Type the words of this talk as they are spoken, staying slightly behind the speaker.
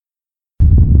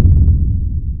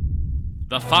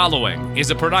The following is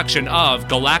a production of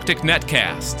Galactic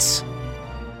Netcasts.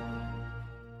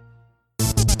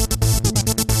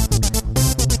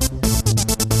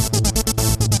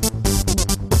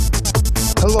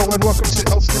 Hello and welcome to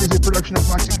ElseNerds, a production of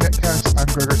Galactic Netcasts. I'm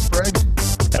Gregor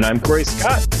Sprague. And I'm Corey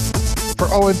Scott.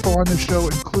 For all info on this show,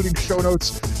 including show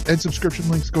notes and subscription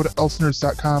links, go to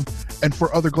ElseNerds.com. And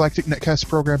for other Galactic Netcast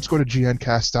programs, go to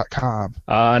GNcast.com.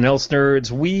 On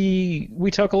ElseNerds,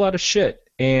 we talk a lot of shit,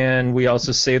 and we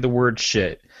also say the word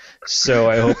shit. So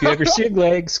I hope you have your sig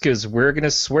legs, because we're going to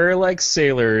swear like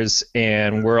sailors,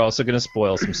 and we're also going to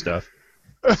spoil some stuff.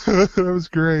 That was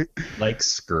great. Like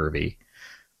scurvy.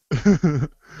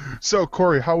 So,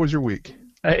 Corey, how was your week?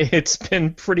 It's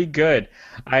been pretty good.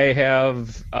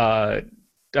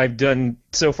 I've done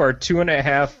so far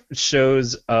 2.5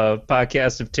 shows of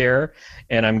Podcast of Terror,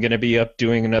 and I'm going to be up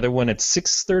doing another one at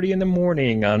 6:30 in the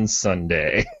morning on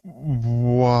Sunday.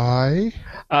 Why?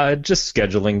 Just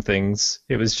scheduling things.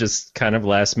 It was just kind of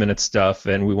last-minute stuff,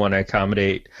 and we want to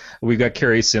accommodate. We've got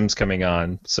Carrie Sims coming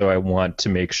on, so I want to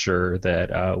make sure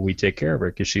that we take care of her,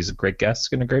 because she's a great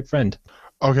guest and a great friend.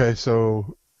 Okay,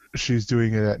 so she's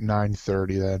doing it at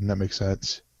 9:30 then. That makes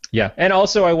sense. Yeah, and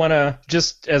also I want to,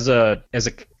 just as a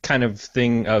kind of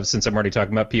thing of, since I'm already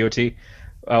talking about POT,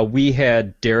 we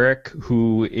had Derek,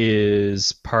 who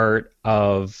is part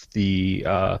of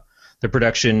the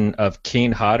production of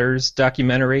Kane Hodder's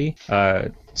documentary.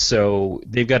 So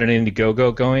they've got an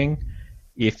Indiegogo going.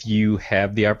 If you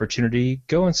have the opportunity,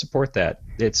 go and support that.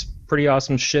 It's pretty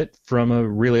awesome shit from a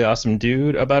really awesome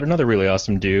dude about another really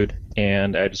awesome dude,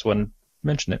 and I just wanted to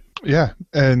mention it. Yeah,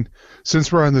 and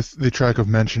since we're on the track of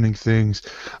mentioning things,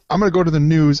 I'm going to go to the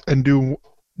news and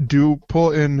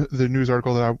pull in the news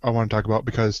article that I want to talk about,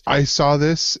 because I saw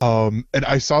this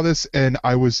and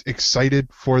I was excited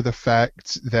for the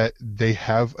fact that they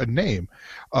have a name.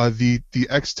 The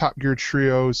ex-Top Gear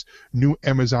Trio's new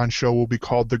Amazon show will be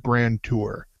called The Grand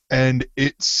Tour, and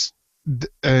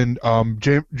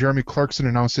Jeremy Clarkson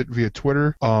announced it via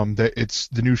Twitter that it's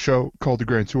the new show called The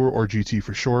Grand Tour, or GT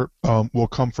for short. Will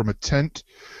come from a tent,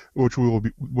 which will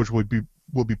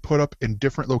be put up in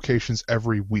different locations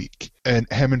every week. And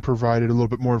Hammond provided a little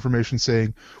bit more information,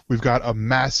 saying we've got a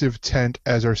massive tent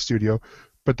as our studio,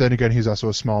 but then again, he's also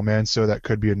a small man, so that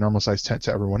could be a normal sized tent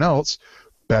to everyone else.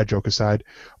 Bad joke aside,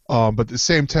 but the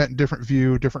same tent, different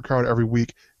view, different crowd every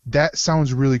week. That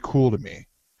sounds really cool to me.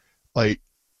 Like,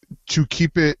 to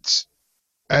keep it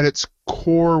at its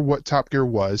core what Top Gear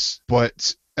was,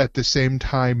 but at the same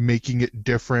time making it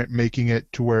different, making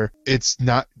it to where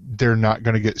they're not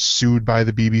going to get sued by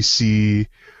the BBC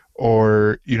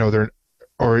or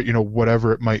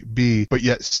whatever it might be, but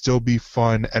yet still be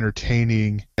fun,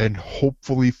 entertaining, and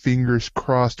hopefully, fingers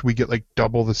crossed, we get like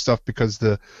double the stuff, because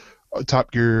the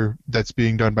Top Gear that's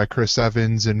being done by Chris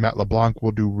Evans and Matt LeBlanc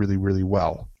will do really, really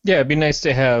well. Yeah, it'd be nice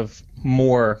to have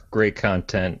more great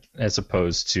content as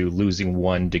opposed to losing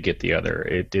one to get the other.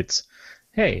 It's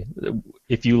hey,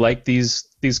 if you like these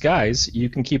guys, you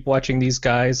can keep watching these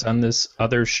guys on this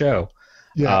other show.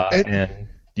 Yeah, and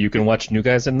you can watch new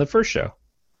guys in the first show.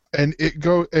 And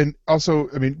also,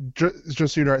 I mean, just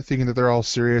so you're not thinking that they're all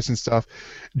serious and stuff,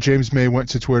 James May went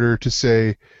to Twitter to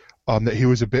say that he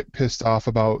was a bit pissed off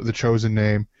about the chosen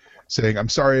name, saying, "I'm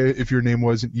sorry if your name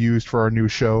wasn't used for our new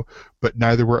show, but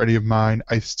neither were any of mine.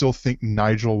 I still think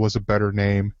Nigel was a better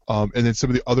name." And then some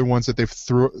of the other ones that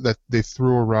they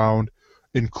threw around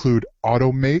include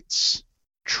Automates,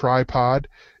 Tripod,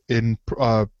 in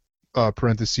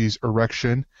parentheses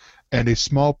Erection, and A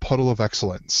Small Puddle of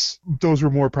Excellence. Those were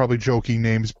more probably joking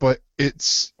names, but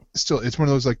it's one of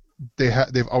those, like,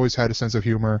 they've always had a sense of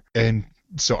humor, and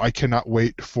so I cannot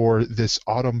wait for this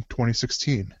autumn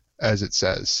 2016, as it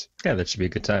says. Yeah, that should be a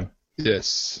good time.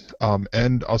 Yes,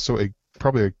 and also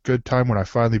probably a good time when I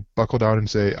finally buckle down and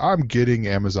say, I'm getting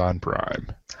Amazon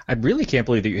Prime. I really can't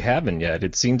believe that you haven't yet.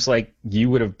 It seems like you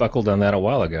would have buckled on that a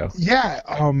while ago. Yeah,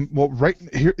 well, right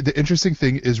here, the interesting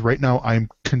thing is right now I'm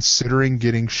considering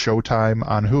getting Showtime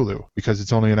on Hulu, because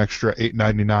it's only an extra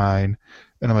 $8.99, and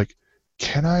I'm like,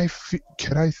 can I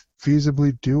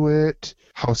feasibly do it?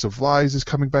 House of Lies is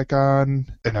coming back on,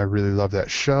 and I really love that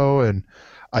show, and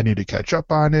I need to catch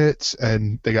up on it,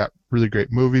 and they got really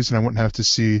great movies, and I wouldn't have to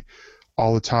see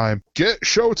all the time. Get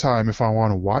Showtime if I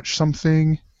want to watch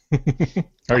something.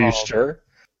 Are you sure?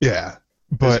 Yeah.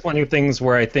 But there's plenty of things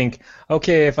where I think,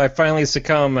 okay, if I finally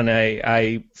succumb and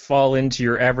I fall into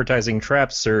your advertising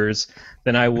trap, sirs,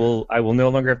 then I will no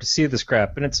longer have to see this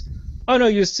crap. And it's, oh no,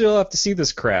 you still have to see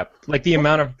this crap. Like the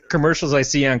amount of commercials I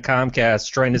see on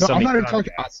Comcast trying to sell me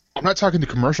Comcast. I'm not talking the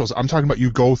commercials. I'm talking about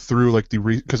you go through like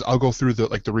because I'll go through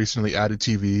the recently added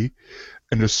TV,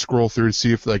 and just scroll through to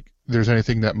see if like there's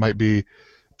anything that might be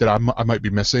that I might be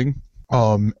missing.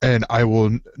 And I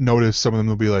will notice some of them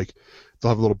will be like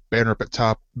they'll have a little banner up at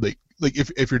top, like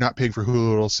if you're not paying for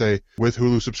Hulu, it'll say with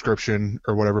Hulu subscription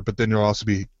or whatever. But then there'll also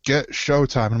be get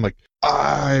Showtime, and I'm like,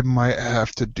 I might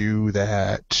have to do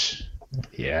that.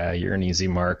 Yeah, you're an easy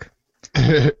mark.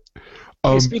 Hey,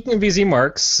 speaking of easy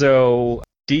marks, so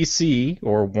DC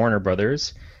or Warner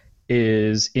Brothers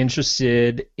is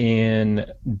interested in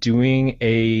doing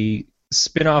a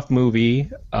spin-off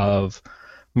movie of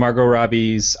Margot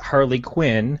Robbie's Harley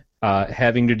Quinn,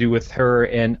 having to do with her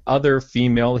and other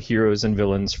female heroes and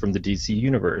villains from the DC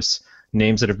universe.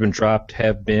 Names that have been dropped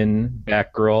have been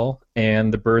Batgirl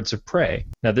and the Birds of Prey.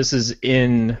 Now, this is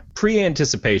in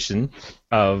pre-anticipation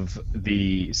of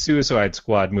the Suicide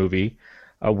Squad movie,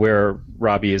 where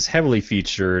Robbie is heavily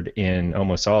featured in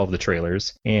almost all of the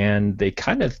trailers, and they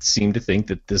kind of seem to think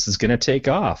that this is going to take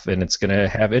off and it's going to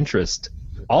have interest.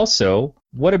 Also,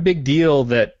 what a big deal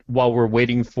that while we're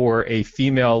waiting for a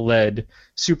female-led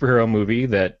superhero movie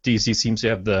that DC seems to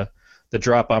have the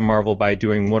drop on Marvel by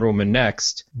doing Wonder Woman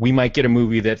next, we might get a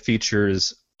movie that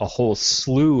features a whole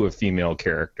slew of female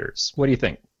characters. What do you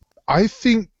think? I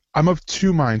think I'm of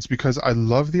two minds because I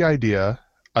love the idea.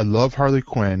 I love Harley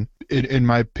Quinn. In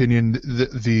my opinion,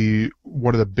 the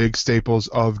one of the big staples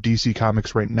of DC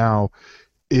Comics right now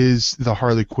is the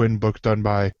Harley Quinn book done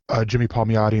by Jimmy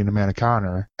Palmiotti and Amanda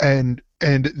Conner. And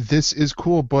this is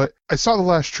cool, but I saw the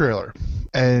last trailer,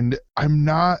 and I'm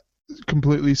not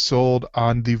completely sold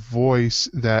on the voice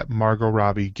that Margot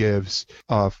Robbie gives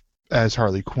as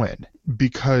Harley Quinn,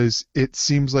 because it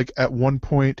seems like at one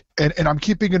point, and I'm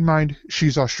keeping in mind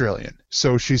she's Australian,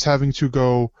 so she's having to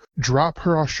go drop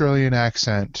her Australian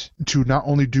accent to not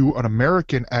only do an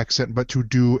American accent, but to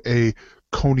do a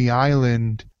Coney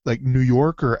Island, like New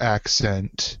Yorker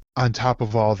accent on top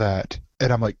of all that.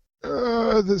 And I'm like,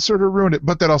 that sort of ruined it.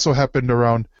 But that also happened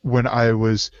around when I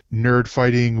was nerd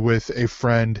fighting with a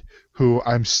friend who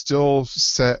I'm still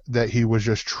set that he was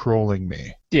just trolling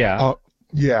me. Yeah.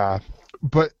 Yeah.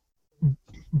 But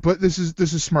this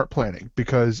is smart planning,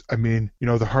 because I mean, you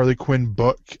know, the Harley Quinn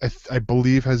book I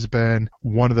believe has been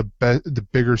one of the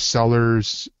bigger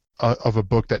sellers of a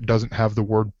book that doesn't have the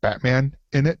word Batman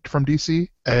in it from DC,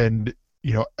 and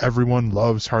you know, everyone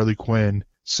loves Harley Quinn,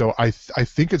 so I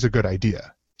think it's a good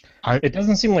idea. It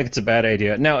doesn't seem like it's a bad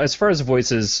idea. Now, as far as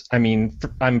voices, I mean,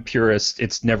 I'm a purist.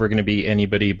 It's never going to be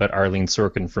anybody but Arlene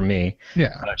Sorkin for me.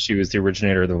 Yeah. She was the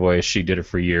originator of the voice. She did it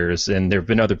for years, and there have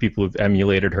been other people who've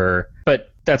emulated her.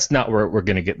 But that's not what we're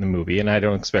going to get in the movie, and I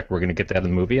don't expect we're going to get that in the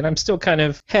movie. And I'm still kind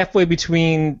of halfway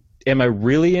between, am I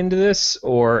really into this,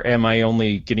 or am I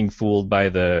only getting fooled by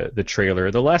the trailer?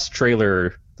 The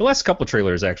last couple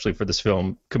trailers actually for this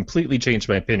film completely changed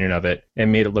my opinion of it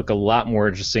and made it look a lot more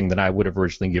interesting than I would have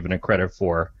originally given it credit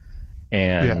for.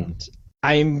 And yeah.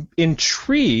 I'm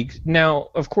intrigued.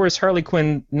 Now, of course, Harley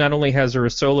Quinn not only has her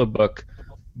solo book,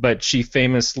 but she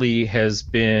famously has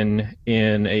been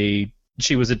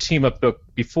she was a team-up book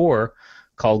before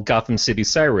called Gotham City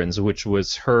Sirens, which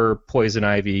was her, Poison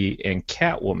Ivy, and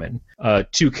Catwoman,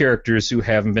 two characters who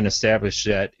haven't been established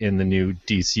yet in the new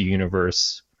DC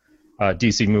universe.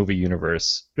 DC movie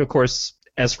universe. Of course,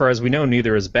 as far as we know,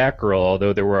 neither is Batgirl,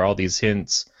 although there were all these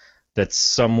hints that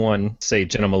someone, say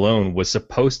Jenna Malone, was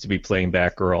supposed to be playing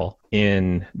Batgirl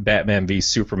in Batman v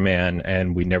Superman,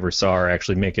 and we never saw her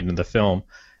actually make it into the film.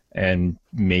 And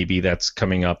maybe that's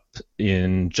coming up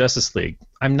in Justice League.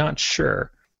 I'm not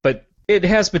sure. But it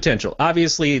has potential.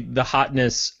 Obviously, the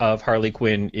hotness of Harley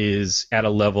Quinn is at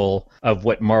a level of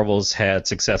what Marvel's had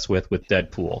success with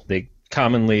Deadpool.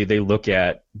 Commonly, they look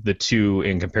at the two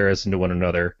in comparison to one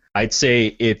another. I'd say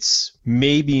it's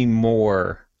maybe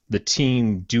more the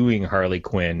team doing Harley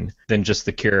Quinn than just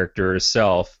the character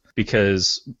herself,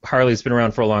 because Harley's been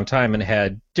around for a long time and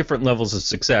had different levels of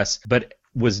success, but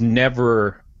was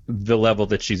never the level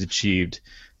that she's achieved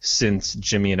since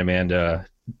Jimmy and Amanda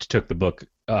took the book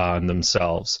on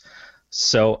themselves.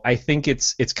 So I think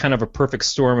it's kind of a perfect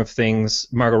storm of things.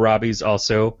 Margot Robbie's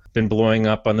also been blowing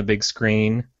up on the big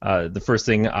screen. The first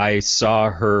thing I saw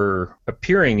her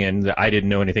appearing in that I didn't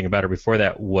know anything about her before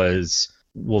that was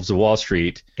Wolves of Wall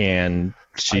Street, and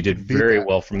she did very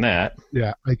well from that.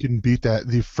 Yeah, I can beat that.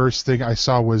 The first thing I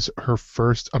saw was her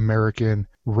first American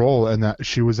role, and that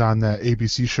she was on that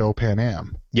ABC show Pan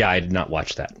Am. Yeah, I did not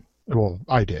watch that. Well,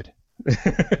 I did.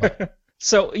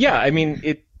 So, yeah, I mean,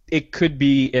 it could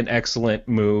be an excellent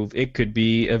move. It could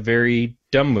be a very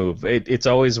dumb move. It's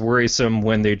always worrisome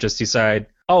when they just decide,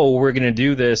 oh, we're going to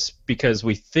do this because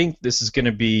we think this is going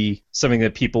to be something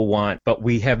that people want, but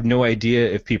we have no idea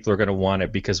if people are going to want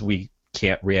it because we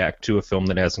can't react to a film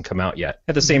that hasn't come out yet.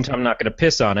 At the same time, I'm not going to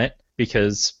piss on it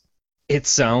because it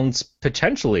sounds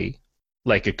potentially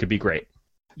like it could be great.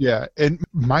 Yeah, and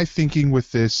my thinking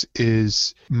with this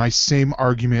is my same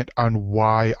argument on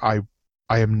why I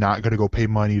am not going to go pay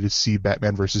money to see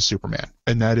Batman versus Superman.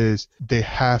 And that is, they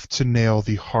have to nail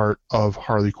the heart of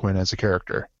Harley Quinn as a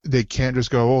character. They can't just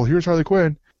go, oh, here's Harley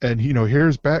Quinn, and,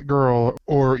 here's Batgirl,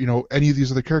 or, any of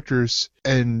these other characters,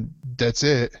 and that's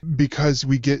it. Because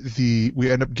we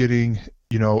end up getting,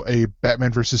 a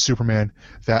Batman versus Superman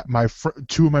that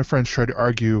two of my friends tried to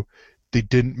argue they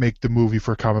didn't make the movie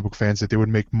for comic book fans, that they would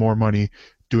make more money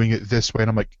doing it this way. And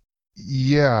I'm like,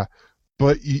 yeah,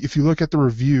 but if you look at the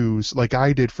reviews, like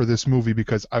I did for this movie,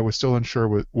 because I was still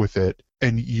unsure with it,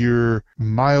 and you're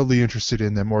mildly interested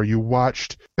in them, or you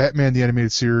watched Batman the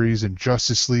Animated Series and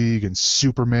Justice League and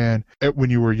Superman when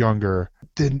you were younger,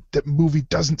 then that movie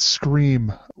doesn't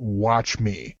scream, watch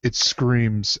me. It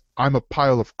screams, I'm a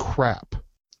pile of crap.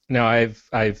 Now,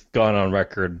 I've gone on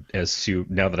record as to,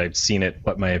 now that I've seen it,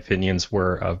 what my opinions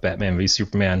were of Batman v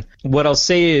Superman. What I'll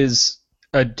say is,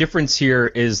 a difference here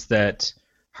is that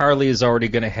Harley is already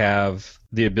going to have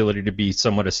the ability to be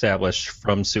somewhat established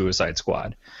from Suicide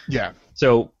Squad. Yeah.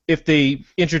 So if they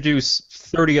introduce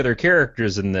 30 other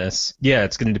characters in this, yeah,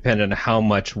 it's going to depend on how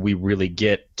much we really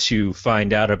get to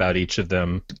find out about each of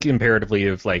them, comparatively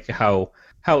of like how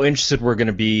interested we're going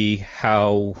to be,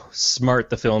 how smart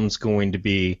the film's going to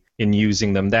be in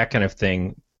using them, that kind of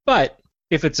thing. But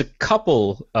if it's a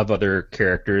couple of other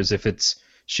characters, if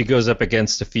she goes up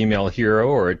against a female hero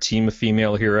or a team of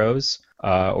female heroes,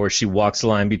 or she walks the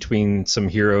line between some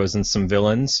heroes and some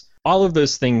villains, all of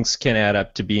those things can add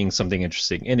up to being something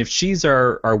interesting. And if she's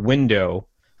our window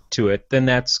to it, then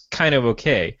that's kind of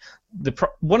okay.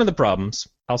 One of the problems,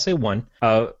 I'll say one,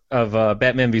 of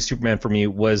Batman v Superman for me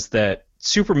was that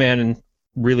Superman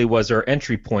really was our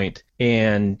entry point,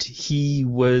 and he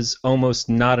was almost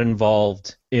not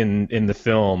involved in the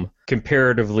film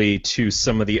comparatively to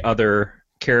some of the other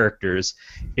characters.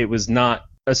 It was not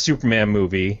a Superman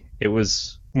movie. It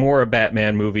was more a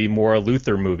Batman movie, more a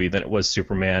Luthor movie than it was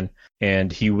Superman,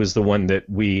 and he was the one that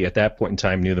we, at that point in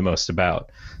time, knew the most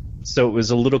about. So it was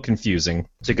a little confusing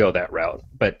to go that route,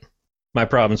 but my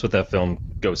problems with that film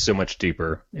go so much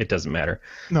deeper, it doesn't matter.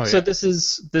 No, so yeah. This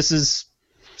is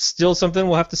still something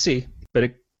we'll have to see, but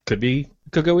it could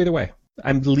go either way.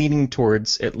 I'm leaning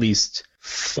towards at least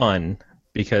fun,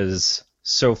 because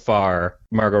so far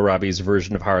Margot Robbie's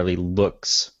version of Harley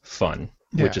looks fun,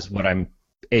 which is what I'm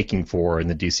aching for in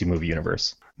the DC movie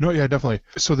universe. No, yeah, definitely.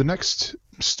 So the next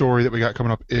story that we got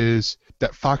coming up is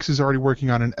that Fox is already working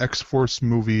on an X-Force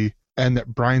movie, and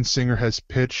that Bryan Singer has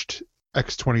pitched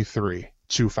X-23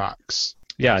 to Fox.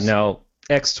 Yeah, now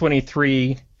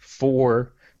X-23,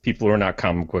 for people who are not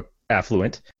comic book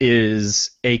affluent,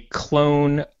 is a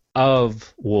clone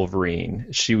of Wolverine.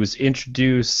 She was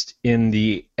introduced in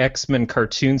the X-Men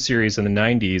cartoon series in the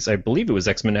 90s. I believe it was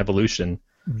X-Men Evolution.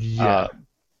 Yeah.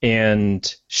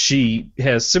 And she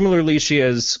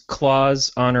has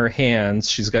claws on her hands.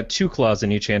 She's got 2 claws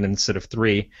in each hand instead of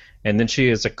 3. And then she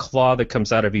has a claw that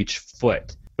comes out of each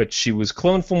foot. But she was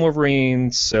cloned from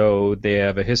Wolverine, so they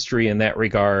have a history in that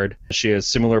regard. She has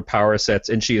similar power sets,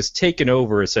 and she has taken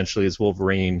over essentially as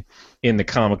Wolverine in the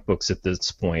comic books at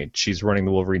this point. She's running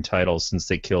the Wolverine title since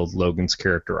they killed Logan's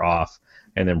character off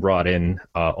and then brought in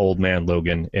Old Man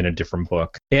Logan in a different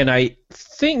book. And I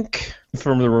think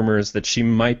from the rumors that she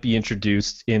might be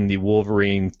introduced in the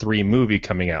Wolverine 3 movie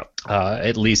coming out,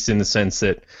 at least in the sense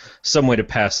that some way to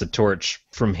pass the torch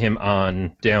from him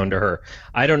on down to her.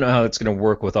 I don't know how it's going to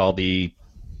work with all the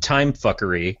time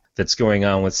fuckery that's going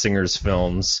on with Singer's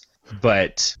films,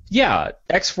 but yeah,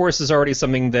 X-Force is already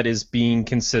something that is being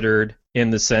considered in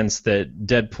the sense that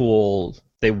Deadpool,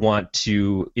 they want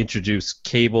to introduce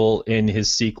Cable in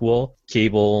his sequel.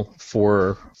 Cable,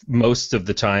 for most of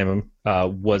the time,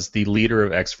 was the leader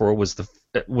of X-Force,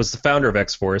 was the founder of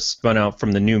X-Force, spun out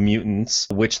from the New Mutants,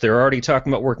 which they're already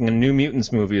talking about working a New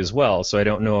Mutants movie as well. So I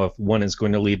don't know if one is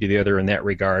going to lead to the other in that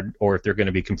regard, or if they're going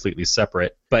to be completely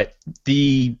separate. But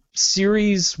the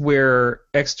series where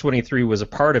X-23 was a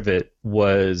part of it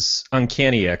was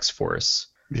Uncanny X-Force.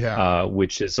 Yeah.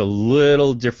 Which is a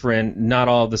little different, not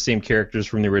all the same characters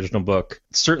from the original book.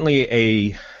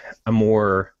 Certainly a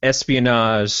more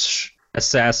espionage,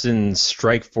 assassin,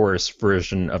 strike force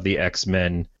version of the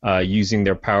X-Men, using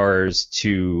their powers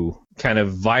to kind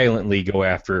of violently go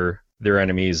after their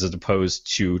enemies as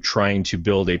opposed to trying to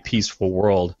build a peaceful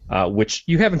world, which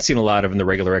you haven't seen a lot of in the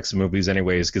regular X-Men movies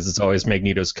anyways, because it's always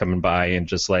Magneto's coming by and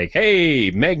just like, hey,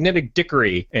 magnetic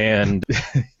dickery, and,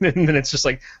 and then it's just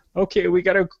like, okay, we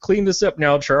got to clean this up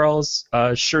now, Charles.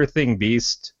 Sure thing,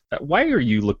 Beast. Why are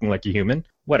you looking like a human?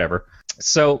 Whatever.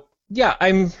 So yeah,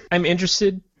 I'm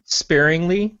interested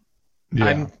sparingly.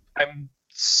 Yeah. I'm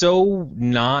so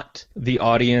not the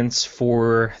audience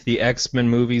for the X-Men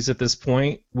movies at this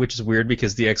point, which is weird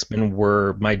because the X-Men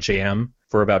were my jam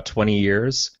for about 20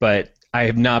 years, but I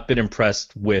have not been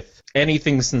impressed with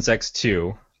anything since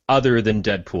X2 other than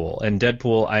Deadpool. And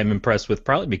Deadpool I'm impressed with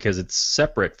probably because it's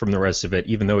separate from the rest of it,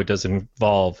 even though it does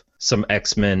involve some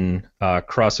X-Men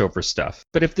crossover stuff.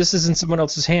 But if this is in someone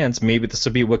else's hands, maybe this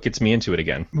will be what gets me into it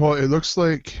again. Well, it looks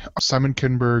like Simon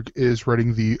Kinberg is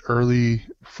writing the early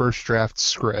first draft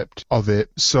script of it,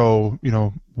 so,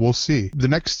 we'll see. The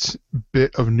next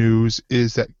bit of news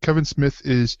is that Kevin Smith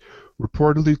is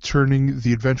reportedly turning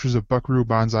The Adventures of Buckaroo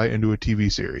Banzai into a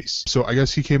TV series. So I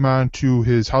guess he came on to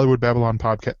his Hollywood Babylon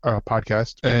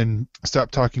podcast and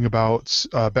stopped talking about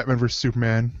Batman vs.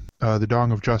 Superman, The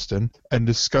Dawn of Justin, and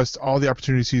discussed all the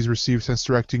opportunities he's received since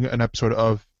directing an episode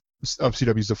of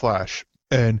CW's The Flash.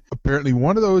 And apparently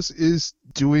one of those is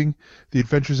doing The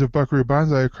Adventures of Buckaroo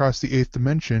Banzai across the 8th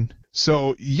dimension.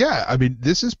 So yeah, I mean,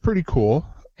 this is pretty cool.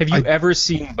 Have you ever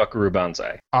seen Buckaroo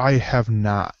Banzai? I have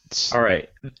not. All right.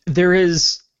 There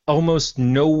is almost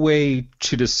no way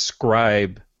to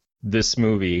describe this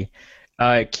movie.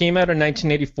 It came out in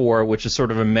 1984, which is sort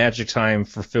of a magic time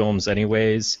for films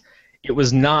anyways. It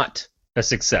was not a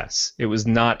success. It was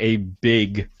not a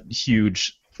big,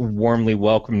 huge, warmly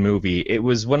welcomed movie. It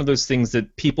was one of those things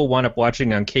that people wound up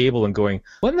watching on cable and going,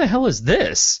 what in the hell is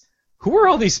this? Who are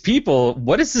all these people?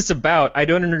 What is this about? I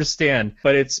don't understand.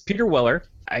 But it's Peter Weller.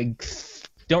 I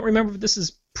don't remember if this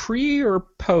is pre or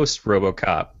post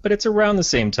RoboCop, but it's around the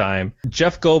same time.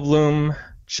 Jeff Goldblum,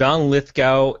 John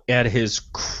Lithgow at his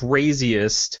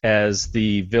craziest as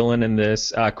the villain in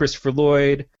this, Christopher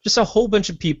Lloyd, just a whole bunch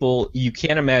of people you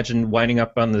can't imagine winding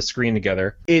up on the screen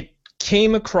together. It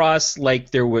came across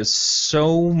like there was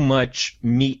so much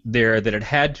meat there that it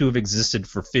had to have existed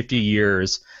for 50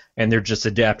 years, and they're just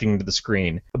adapting to the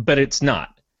screen. But it's not.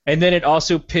 And then it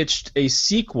also pitched a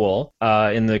sequel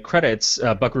in the credits,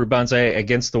 Buckaroo Banzai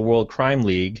Against the World Crime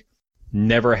League.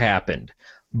 Never happened.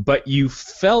 But you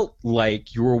felt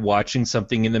like you were watching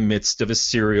something in the midst of a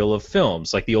serial of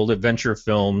films, like the old adventure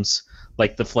films,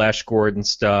 like the Flash Gordon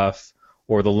stuff,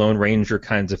 or the Lone Ranger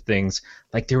kinds of things.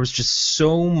 Like there was just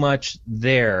so much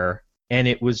there, and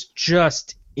it was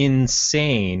just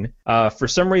insane. For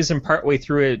some reason, partway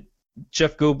through it,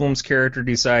 Jeff Goldblum's character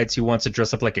decides he wants to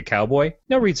dress up like a cowboy.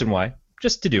 No reason why,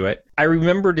 just to do it. I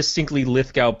remember distinctly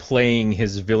Lithgow playing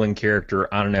his villain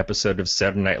character on an episode of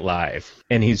Saturday Night Live,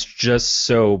 and he's just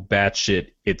so batshit,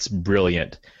 it's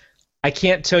brilliant. I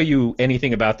can't tell you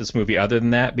anything about this movie other than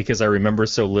that because I remember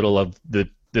so little of the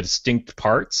distinct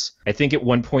parts. I think at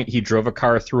one point he drove a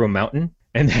car through a mountain,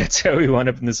 and that's how he wound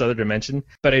up in this other dimension,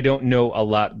 but I don't know a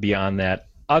lot beyond that,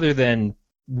 other than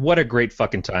what a great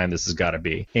fucking time this has got to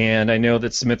be. And I know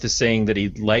that Smith is saying that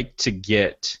he'd like to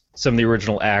get some of the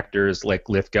original actors like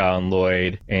Lithgow and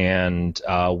Lloyd and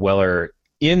Weller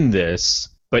in this,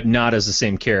 but not as the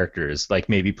same characters, like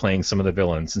maybe playing some of the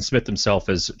villains. And Smith himself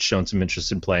has shown some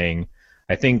interest in playing,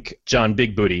 I think, John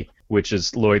Big Booty, which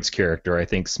is Lloyd's character. I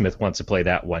think Smith wants to play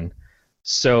that one.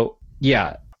 So,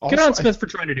 yeah. Good on Smith for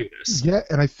trying to do this. Yeah,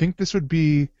 and I think this would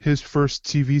be his first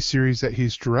TV series that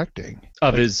he's directing.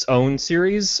 Of his own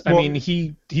series? Well, I mean,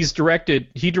 he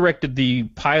directed the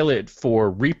pilot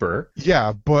for Reaper.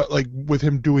 Yeah, but like with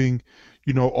him doing,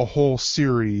 a whole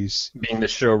series. Being the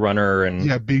showrunner and...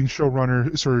 Yeah, being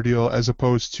showrunner sort of deal, as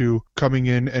opposed to coming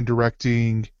in and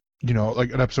directing,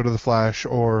 like an episode of The Flash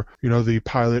or, the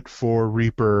pilot for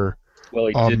Reaper. Well,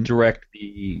 he did direct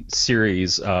the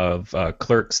series of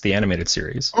Clerks, the animated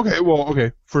series.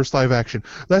 Okay. First live action.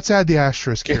 Let's add the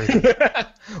asterisk here.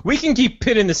 We can keep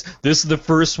pitting this. This is the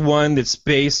first one that's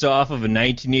based off of a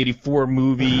 1984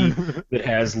 movie that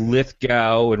has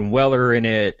Lithgow and Weller in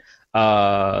it.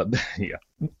 Yeah.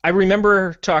 I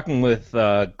remember talking with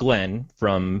Glenn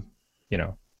from,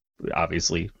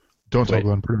 obviously... Don't Tell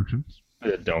Glenn Productions.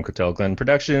 Don't Tell Glenn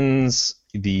Productions,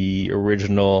 the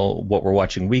original What We're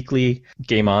Watching Weekly,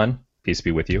 Game On, peace be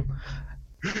with you.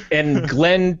 And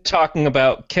Glenn talking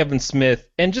about Kevin Smith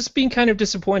and just being kind of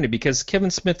disappointed because Kevin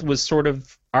Smith was sort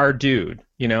of our dude,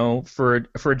 for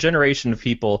a generation of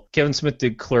people. Kevin Smith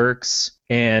did Clerks,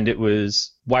 and it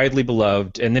was widely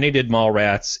beloved, and then he did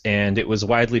Mallrats, and it was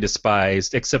widely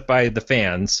despised, except by the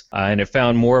fans, and it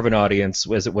found more of an audience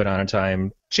as it went on in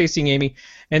time, Chasing Amy,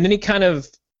 and then he kind of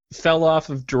fell off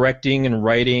of directing and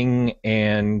writing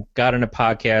and got into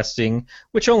podcasting,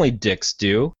 which only dicks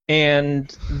do. And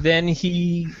then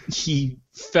he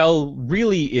fell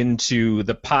really into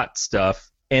the pot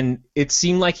stuff, and it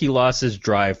seemed like he lost his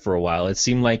drive for a while. It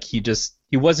seemed like he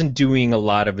He wasn't doing a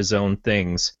lot of his own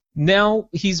things. Now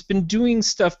he's been doing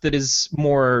stuff that is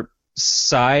more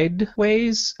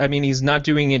sideways. I mean, he's not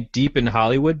doing it deep in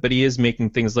Hollywood, but he is making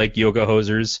things like Yoga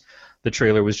Hosers. The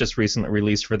trailer was just recently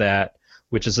released for that,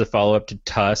 which is a follow-up to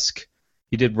Tusk.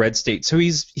 He did Red State. So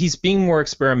he's being more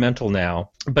experimental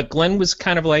now. But Glenn was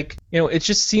kind of like, it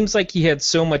just seems like he had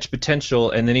so much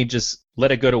potential, and then he just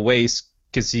let it go to waste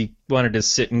because he wanted to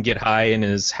sit and get high in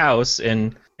his house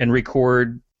and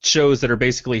record shows that are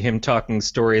basically him talking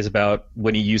stories about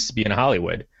when he used to be in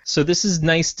Hollywood. So this is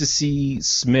nice to see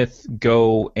Smith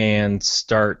go and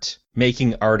start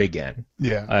making art again.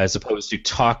 Yeah. As opposed to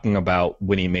talking about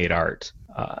when he made art,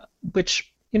 which,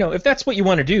 if that's what you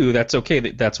want to do, that's okay.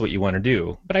 That's what you want to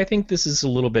do. But I think this is a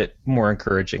little bit more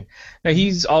encouraging. Now, he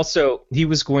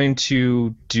was going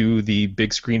to do the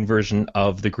big screen version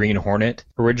of the Green Hornet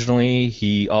originally.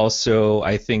 He also,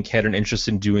 I think, had an interest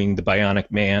in doing the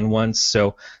Bionic Man once.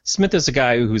 So Smith is a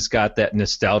guy who's got that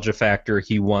nostalgia factor.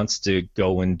 He wants to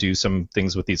go and do some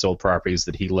things with these old properties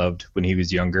that he loved when he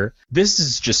was younger. This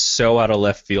is just so out of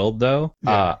left field, though.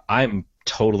 Yeah. I'm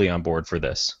totally on board for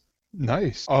this.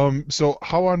 Nice. So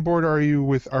how on board are you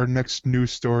with our next news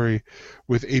story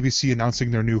with ABC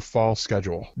announcing their new fall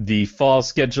schedule? The fall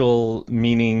schedule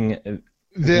meaning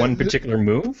one particular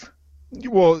move?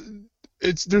 Well,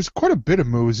 there's quite a bit of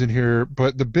moves in here,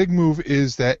 but the big move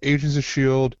is that Agents of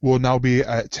S.H.I.E.L.D. will now be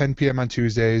at 10 p.m. on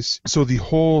Tuesdays. So the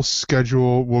whole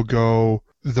schedule will go...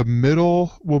 The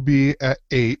middle will be at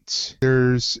 8.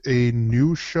 There's a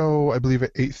new show, I believe,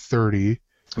 at 8:30.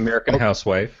 American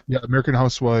Housewife. Yeah, American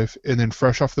Housewife, and then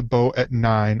Fresh Off the Boat at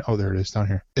 9. Oh, there it is down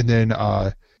here. And then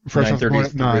Fresh Off the Boat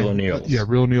at 9. Real O'Neals. Yeah,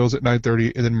 Real O'Neals at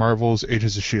 9:30, and then Marvel's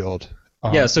Agents of S.H.I.E.L.D.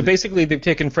 Yeah, so basically they've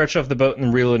taken Fresh Off the Boat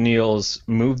and Real O'Neals,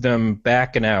 moved them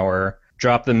back an hour,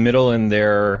 dropped the middle in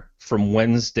there from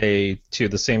Wednesday to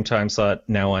the same time slot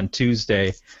now on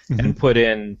Tuesday, and put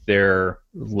in their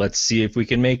let's see if we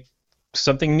can make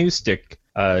something new stick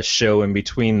show in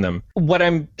between them. What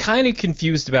I'm kind of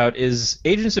confused about is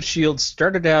Agents of S.H.I.E.L.D.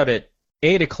 started out at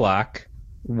 8 o'clock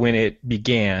when it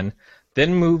began,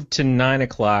 then moved to 9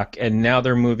 o'clock, and now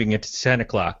they're moving it to 10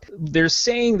 o'clock. They're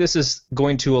saying this is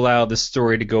going to allow the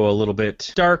story to go a little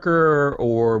bit darker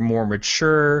or more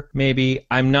mature, maybe.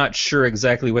 I'm not sure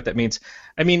exactly what that means.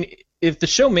 I mean, if the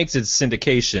show makes its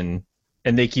syndication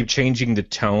and they keep changing the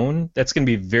tone, that's going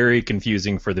to be very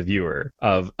confusing for the viewer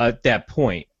at that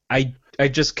point. I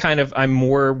just I'm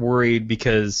more worried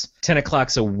because 10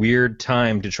 o'clock's a weird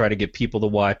time to try to get people to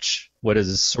watch what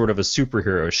is sort of a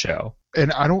superhero show.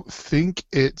 And I don't think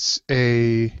it's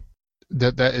that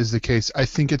is the case. I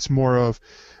think it's more of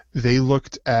they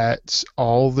looked at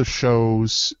all the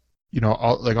shows,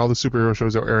 all the superhero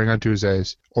shows that were airing on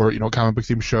Tuesdays, or comic book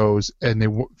themed shows, and they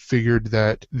figured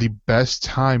that the best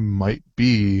time might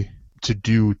be to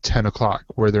do 10 o'clock,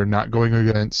 where they're not going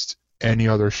against any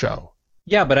other show.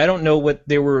 Yeah, but I don't know what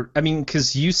they were... I mean,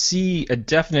 because you see a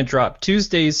definite drop.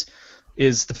 Tuesdays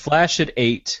is The Flash at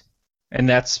 8, and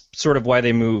that's sort of why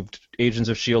they moved Agents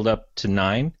of S.H.I.E.L.D. up to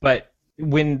 9. But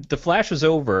when The Flash was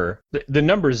over, the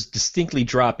numbers distinctly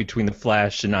dropped between The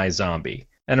Flash and iZombie.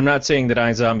 And I'm not saying that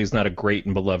iZombie is not a great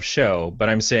and beloved show, but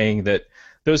I'm saying that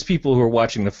those people who are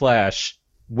watching The Flash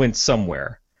went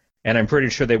somewhere. And I'm pretty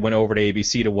sure they went over to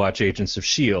ABC to watch Agents of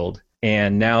S.H.I.E.L.D.,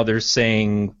 and now they're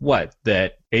saying,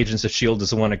 that Agents of S.H.I.E.L.D.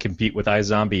 doesn't want to compete with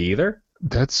iZombie either?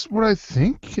 That's what I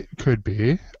think it could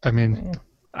be. I mean...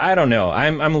 I don't know.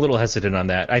 I'm a little hesitant on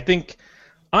that. I think,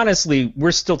 honestly,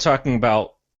 we're still talking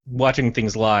about watching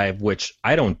things live, which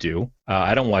I don't do.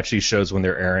 I don't watch these shows when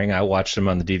they're airing. I watch them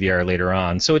on the DVR later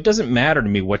on. So it doesn't matter to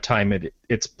me what time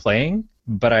it's playing,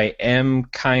 but I am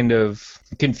kind of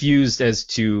confused as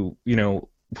to,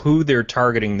 who they're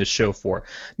targeting the show for.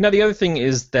 Now, the other thing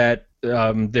is that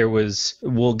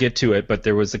we'll get to it, but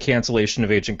there was the cancellation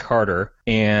of Agent Carter,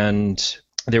 and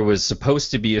there was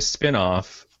supposed to be a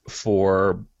spin-off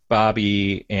for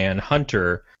Bobby and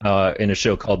Hunter in a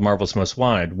show called Marvel's Most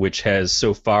Wanted, which has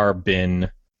so far been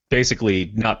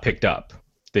basically not picked up.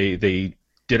 They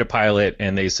did a pilot,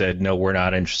 and they said, no, we're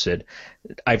not interested.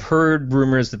 I've heard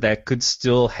rumors that could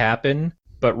still happen,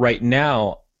 but right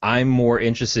now, I'm more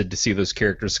interested to see those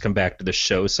characters come back to the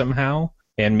show somehow,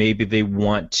 and maybe they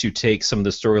want to take some of the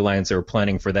storylines they were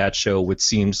planning for that show, which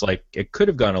seems like it could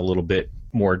have gone a little bit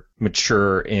more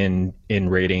mature in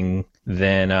rating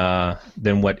than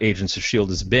what Agents of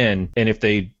S.H.I.E.L.D. has been. And if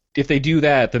they do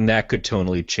that, then that could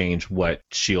totally change what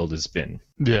S.H.I.E.L.D. has been.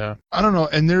 Yeah, I don't know.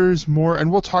 And there's more,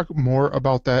 and we'll talk more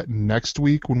about that next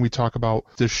week when we talk about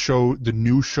the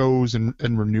new shows and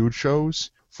renewed shows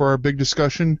for our big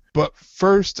discussion. But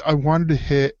first, I wanted to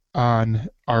hit on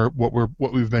what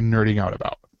we've been nerding out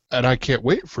about. and I can't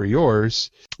wait for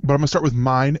yours. But I'm going to start with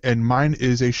mine, and mine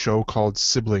is a show called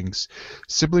Siblings.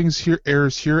 Siblings here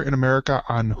airs here in America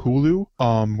on Hulu,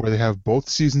 where they have both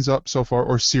seasons up so far,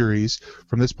 or series.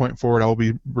 From this point forward, I will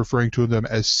be referring to them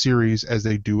as series as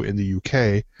they do in the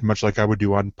UK, much like I would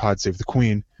do on Pod Save the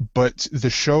Queen. But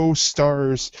the show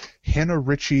stars Hannah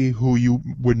Ritchie, who you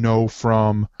would know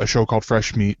from a show called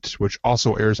Fresh Meat, which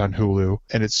also airs on Hulu.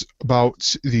 And it's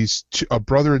about a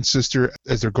brother and sister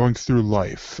as they're going through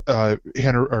life.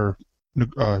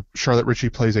 Charlotte Ritchie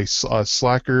plays a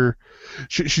slacker.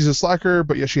 She's a slacker,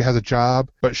 but yet she has a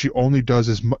job, but she only does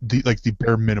the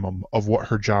bare minimum of what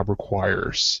her job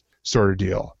requires, sort of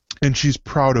deal. And she's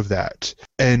proud of that.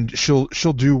 And she'll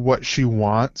do what she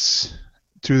wants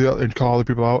and call other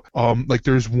people out. Like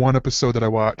there's one episode that I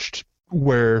watched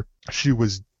where she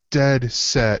was dead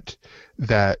set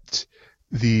that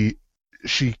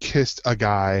she kissed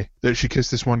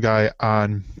this one guy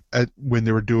when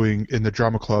they were doing in the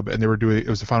drama club, and it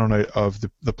was the final night of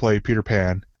the play Peter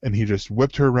Pan, and he just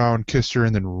whipped her around, kissed her,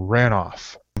 and then ran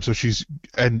off. So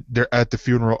they're at the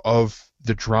funeral of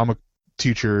the drama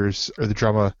teachers, or the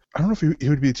drama, I don't know if he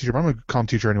would be a teacher, but I'm going to call him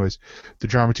teacher anyways, the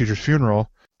drama teacher's funeral,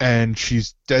 and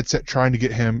she's dead set trying to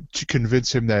get him to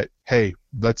convince him that, hey,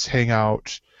 let's hang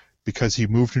out, because he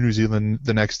moved to New Zealand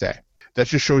the next day. That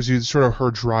just shows you sort of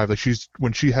her drive. Like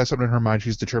when she has something in her mind,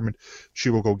 she's determined she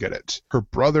will go get it. Her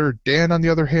brother, Dan, on the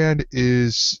other hand,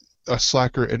 is a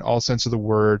slacker in all sense of the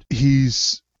word.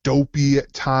 He's dopey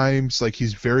at times, like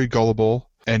he's very gullible,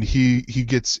 and he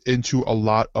gets into a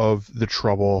lot of the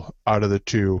trouble out of the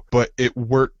two. But it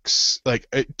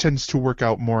tends to work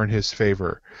out more in his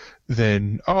favor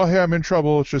than, oh, hey, I'm in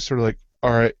trouble. It's just sort of like,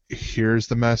 all right, here's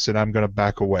the mess, and I'm going to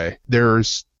back away.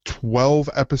 There's 12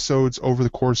 episodes over the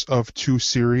course of 2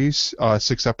 series,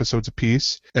 6 episodes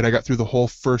apiece, and I got through the whole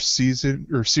first season,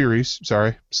 or series,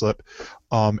 sorry, slip,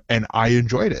 and I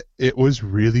enjoyed it. It was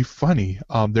really funny.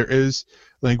 There is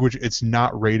language. It's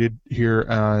not rated here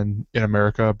in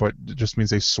America, but it just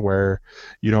means they swear.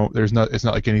 It's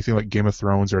not like anything like Game of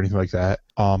Thrones or anything like that,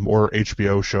 or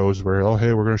HBO shows where, oh,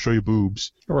 hey, we're going to show you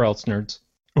boobs. Or ElseNerds.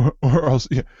 Or else,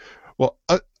 yeah. Well,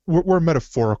 we're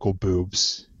metaphorical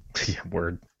boobs. Yeah,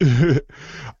 word.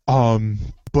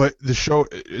 But the show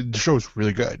is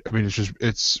really good. I mean,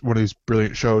 it's one of these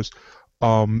brilliant shows.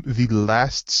 The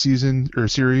last season or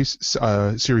series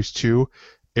 2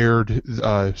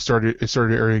 started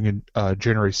airing in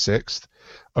January 6th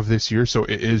of this year, so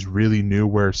it is really new,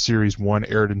 where series 1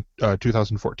 aired in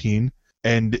 2014,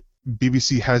 and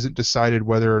BBC hasn't decided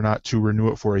whether or not to renew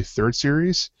it for a third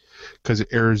series, because it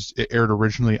aired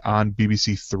originally on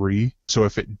BBC 3. So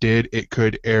if it did, it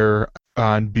could air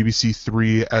on BBC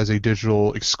 3 as a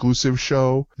digital exclusive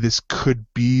show. This could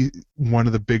be one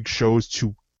of the big shows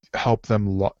to help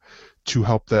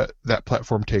that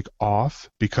platform take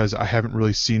off, because I haven't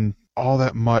really seen all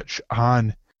that much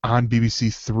on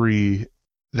BBC 3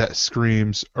 that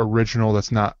screams original,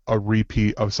 that's not a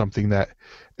repeat of something that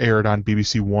aired on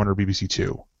BBC 1 or BBC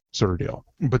 2, sort of deal.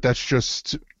 But that's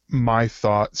just my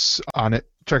thoughts on it.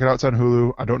 Check it out. It's on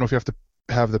Hulu. I don't know if you have to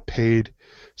have the paid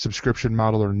subscription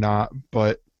model or not,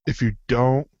 but if you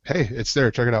don't, hey, it's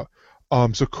there. Check it out.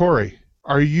 So Corey,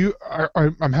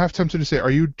 I'm half tempted to say,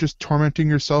 are you just tormenting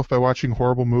yourself by watching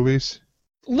horrible movies?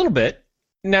 A little bit.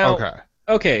 Now,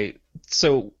 okay,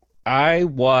 so I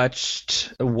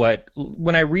watched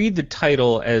when I read the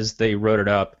title as they wrote it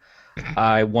up,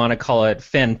 I want to call it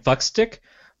Fanfuckstick,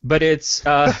 but it's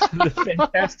the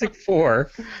Fantastic Four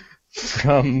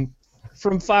from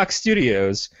Fox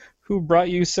Studios, who brought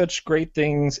you such great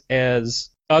things as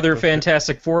other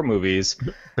Fantastic Four movies.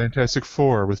 Fantastic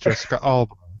Four with Jessica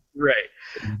Alba. Right.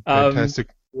 Fantastic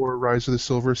Four: Rise of the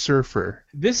Silver Surfer.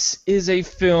 This is a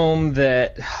film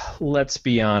that, let's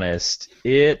be honest,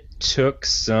 it took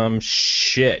some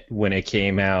shit when it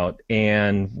came out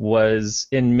and was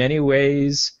in many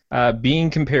ways being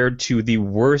compared to the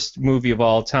worst movie of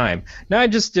all time. Now, I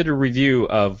just did a review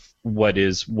of what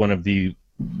is one of the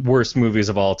worst movies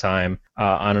of all time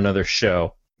on another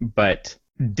show, but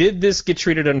did this get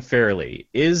treated unfairly?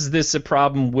 Is this a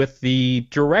problem with the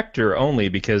director only,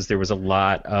 because there was a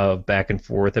lot of back and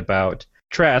forth about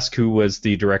Trask, who was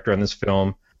the director on this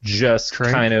film, just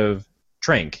kind of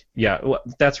Trank. Yeah, well,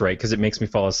 that's right, because it makes me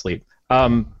fall asleep.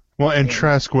 And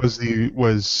Trask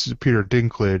was Peter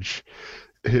Dinklage,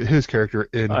 his character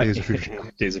in Days of Future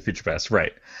Past. Days of Future Past,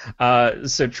 right.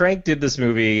 So Trank did this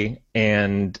movie,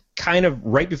 and kind of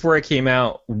right before it came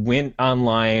out, went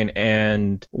online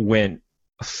and went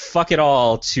fuck it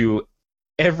all to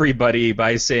everybody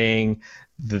by saying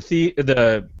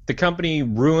the company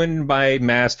ruined my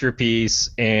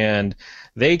masterpiece, and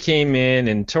They came in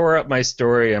and tore up my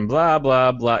story and blah,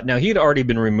 blah, blah. Now, he'd already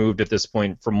been removed at this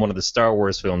point from one of the Star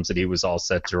Wars films that he was all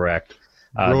set to direct.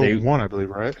 Rogue One, I believe,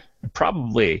 right?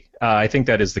 Probably. I think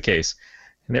that is the case.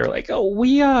 And they were like, oh,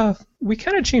 we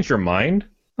kind of changed our mind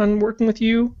on working with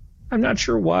you. I'm not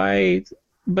sure why,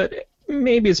 but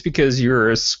maybe it's because you're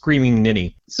a screaming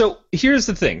ninny. So here's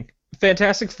the thing.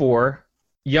 Fantastic Four,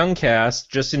 young cast,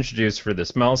 just introduced for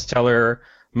this. Miles Teller,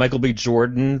 Michael B.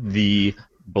 Jordan, the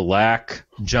Black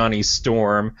Johnny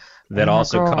Storm that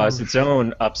also caused its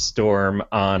own upstorm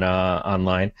on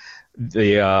online.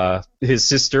 His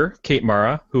sister, Kate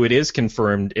Mara, who it is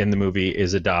confirmed in the movie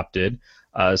is adopted.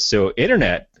 So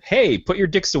internet, hey, put your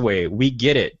dicks away. We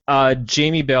get it.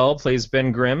 Jamie Bell plays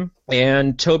Ben Grimm,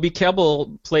 and Toby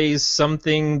Kebbell plays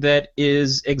something that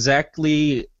is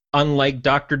exactly unlike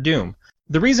Doctor Doom.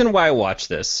 The reason why I watch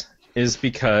this is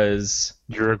because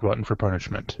you're a glutton for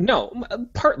punishment. No,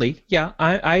 partly, yeah.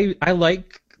 I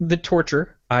like the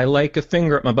torture. I like a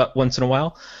finger up my butt once in a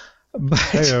while. But,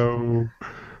 Hey-o.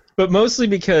 But mostly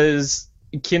because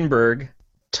Kinberg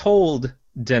told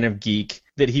Den of Geek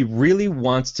that he really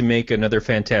wants to make another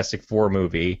Fantastic Four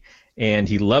movie, and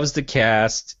he loves the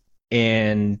cast,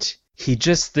 and he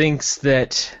just thinks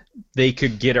that they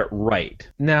could get it right.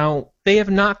 Now, they have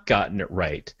not gotten it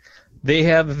right. They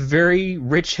have a very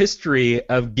rich history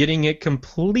of getting it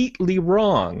completely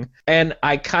wrong. And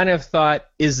I kind of thought,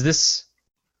 is this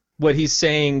what he's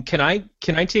saying? Can I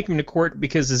take him to court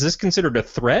because is this considered a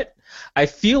threat? I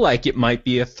feel like it might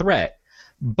be a threat.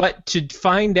 But to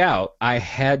find out, I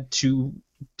had to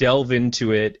delve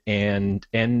into it and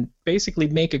basically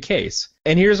make a case.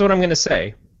 And here's what I'm going to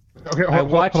say. Okay,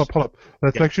 hold up.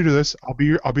 Let's actually do this. I'll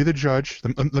be the judge.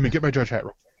 Let me get my judge hat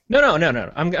real quick. No.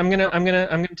 I'm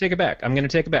gonna take it back. I'm gonna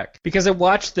take it back because I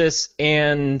watched this,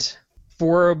 and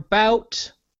for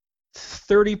about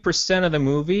 30% of the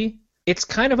movie, it's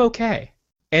kind of okay,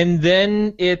 and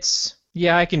then it's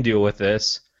I can deal with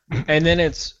this, and then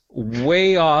it's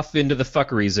way off into the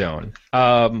fuckery zone,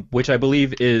 which I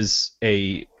believe is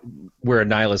where a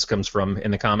nihilist comes from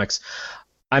in the comics.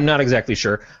 I'm not exactly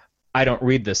sure. I don't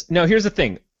read this. Now, here's the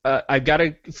thing. I've got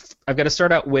to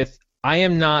start out with. I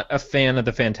am not a fan of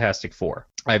the Fantastic Four.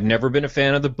 I've never been a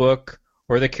fan of the book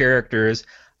or the characters.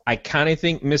 I kind of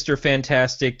think Mr.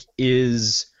 Fantastic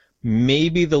is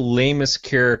maybe the lamest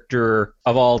character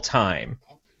of all time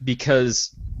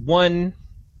because, one,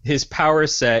 his power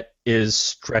set is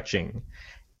stretching,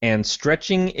 and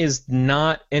stretching is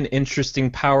not an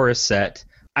interesting power set.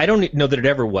 I don't know that it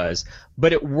ever was,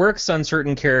 but it works on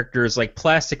certain characters like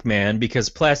Plastic Man because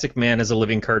Plastic Man is a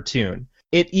living cartoon.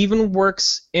 It even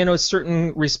works in a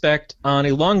certain respect on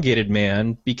Elongated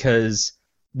Man because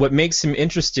what makes him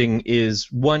interesting is,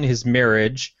 one, his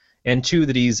marriage, and two,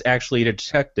 that he's actually a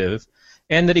detective,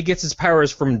 and that he gets his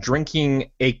powers from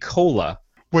drinking a cola.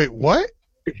 Wait, what?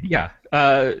 Yeah.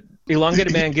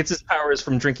 Elongated Man gets his powers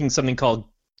from drinking something called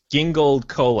Gingold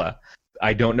Cola.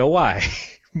 I don't know why,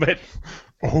 but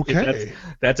okay.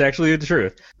 That's actually the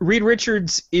truth. Reed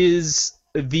Richards is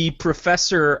the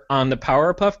professor on the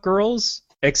Powerpuff Girls,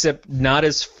 except not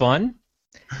as fun.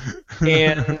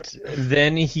 And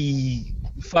then he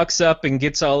fucks up and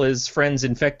gets all his friends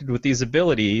infected with these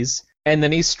abilities, and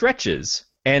then he stretches.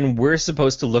 And we're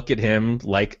supposed to look at him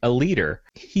like a leader.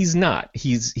 He's not.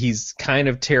 He's kind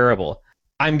of terrible.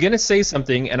 I'm going to say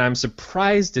something, and I'm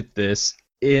surprised at this,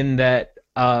 in that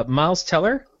Miles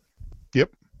Teller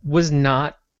was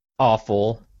not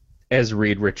awful as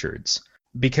Reed Richards.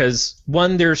 Because,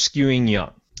 one, they're skewing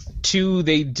young. Two,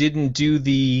 they didn't do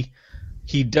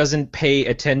he doesn't pay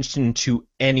attention to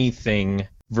anything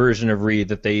version of Reed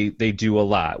that they do a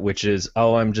lot, which is,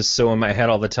 oh, I'm just so in my head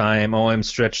all the time. Oh, I'm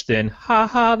stretched thin. Ha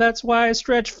ha, that's why I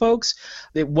stretch, folks.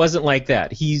 It wasn't like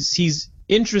that. He's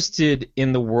interested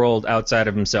in the world outside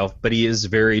of himself, but he is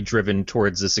very driven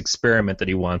towards this experiment that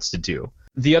he wants to do.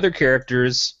 The other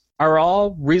characters are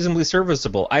all reasonably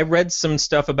serviceable. I read some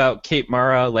stuff about Kate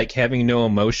Mara like having no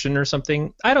emotion or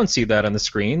something. I don't see that on the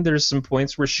screen. There's some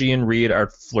points where she and Reed are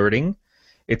flirting.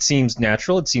 It seems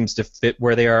natural. It seems to fit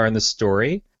where they are in the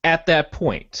story. At that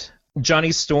point,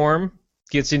 Johnny Storm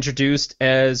gets introduced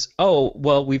as, oh,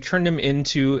 well, we've turned him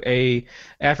into a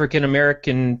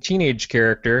African-American teenage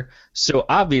character, so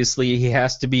obviously he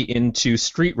has to be into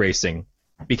street racing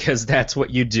because that's what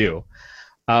you do.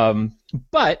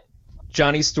 But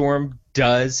Johnny Storm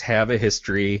does have a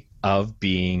history of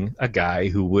being a guy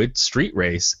who would street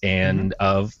race and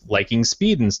of liking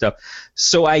speed and stuff.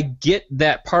 So I get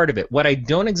that part of it. What I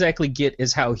don't exactly get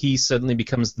is how he suddenly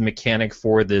becomes the mechanic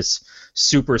for this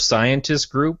super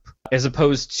scientist group. as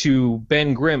opposed to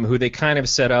Ben Grimm, who they kind of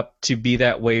set up to be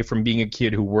that way from being a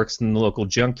kid who works in the local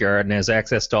junkyard and has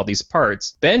access to all these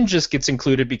parts. Ben just gets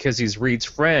included because he's Reed's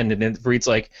friend, and then Reed's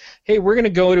like, hey, we're going to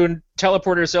go to and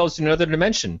teleport ourselves to another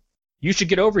dimension. You should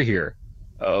get over here.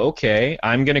 Okay,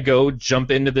 I'm going to go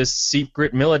jump into this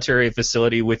secret military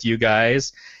facility with you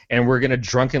guys, and we're going to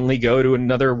drunkenly go to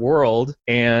another world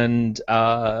and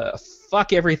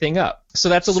fuck everything up. So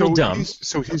that's a little dumb.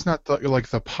 So he's not like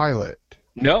the pilot.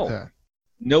 No. Yeah.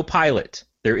 No pilot.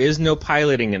 There is no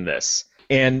piloting in this.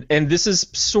 And this is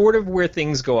sort of where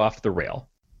things go off the rail.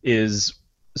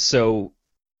 So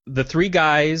the three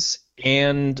guys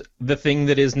and the thing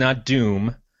that is not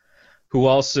Doom, who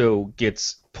also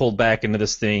gets pulled back into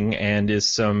this thing and is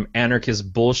some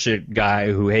anarchist bullshit guy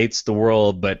who hates the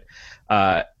world but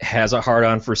has a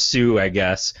hard-on for Sue, I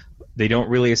guess. They don't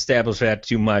really establish that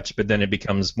too much, but then it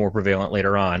becomes more prevalent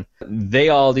later on. They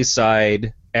all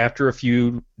decide, after a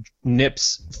few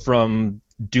nips from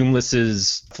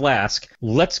Doomless's flask,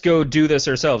 let's go do this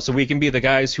ourselves so we can be the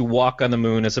guys who walk on the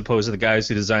moon as opposed to the guys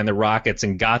who designed the rockets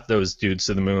and got those dudes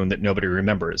to the moon that nobody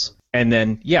remembers. And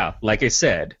then, yeah, like I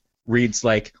said, Reed's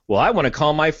like, well, I want to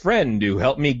call my friend who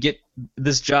helped me get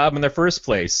this job in the first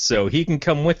place so he can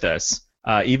come with us,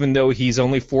 even though he's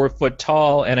only 4 foot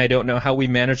tall and I don't know how we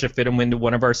managed to fit him into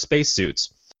one of our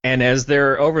spacesuits. And as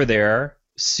they're over there,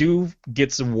 Sue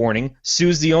gets a warning.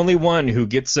 Sue's the only one who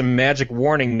gets some magic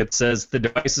warning that says the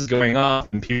device is going off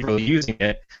and people are using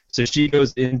it. So she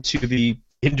goes into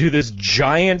this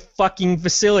giant fucking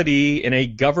facility in a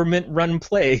government-run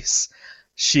place.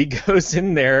 She goes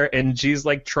in there and she's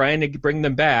like trying to bring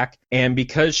them back, and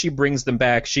because she brings them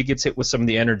back, she gets hit with some of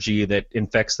the energy that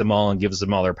infects them all and gives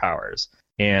them all their powers.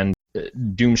 And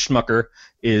Doom Schmucker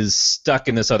is stuck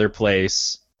in this other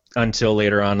place until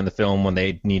later on in the film when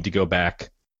they need to go back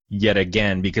yet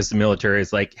again because the military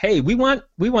is like, hey, we want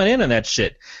in on that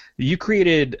shit. You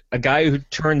created a guy who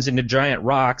turns into giant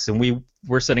rocks and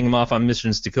we're sending him off on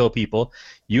missions to kill people.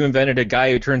 You invented a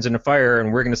guy who turns into fire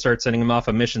and we're going to start sending him off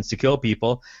on missions to kill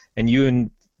people. And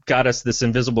you got us this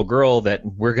invisible girl that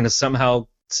we're going to somehow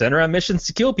send her on missions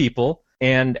to kill people.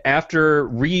 And after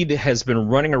Reed has been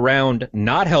running around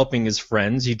not helping his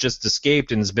friends, he just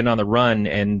escaped and has been on the run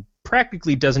and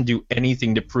practically doesn't do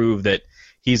anything to prove that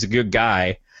he's a good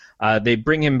guy. They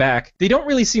bring him back. They don't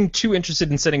really seem too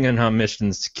interested in sending him on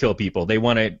missions to kill people. They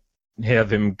want to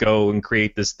have him go and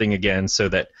create this thing again so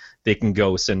that they can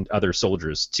go send other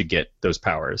soldiers to get those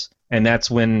powers. And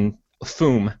that's when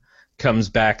Foom comes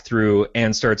back through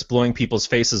and starts blowing people's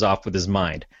faces off with his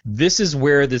mind. This is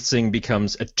where this thing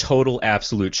becomes a total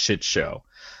absolute shit show.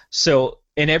 So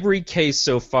in every case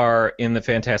so far in the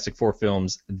Fantastic Four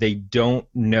films, they don't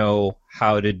know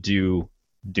how to do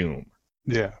Doom.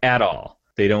 Yeah. At all.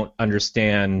 They don't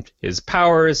understand his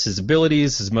powers, his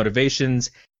abilities, his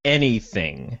motivations,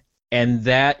 anything. And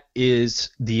that is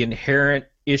the inherent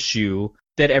issue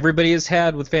that everybody has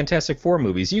had with Fantastic Four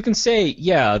movies. You can say,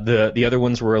 yeah, the other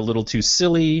ones were a little too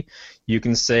silly. You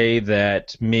can say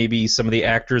that maybe some of the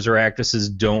actors or actresses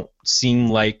don't seem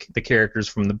like the characters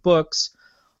from the books.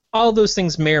 All those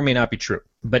things may or may not be true.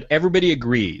 But everybody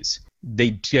agrees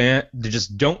they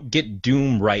just don't get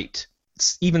Doom right,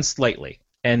 even slightly.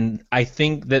 And I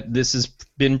think that this has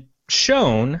been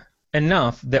shown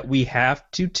enough that we have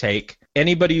to take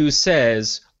anybody who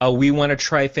says, oh, we want to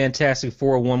try Fantastic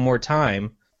Four one more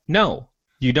time. No,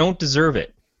 you don't deserve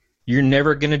it. You're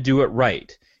never going to do it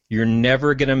right. You're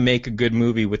never going to make a good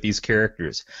movie with these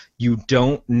characters. You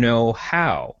don't know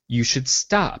how. You should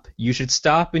stop. You should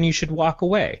stop and you should walk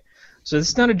away. So this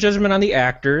is not a judgment on the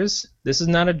actors. This is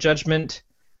not a judgment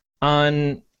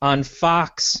on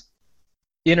Fox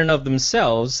in and of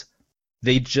themselves.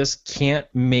 They just can't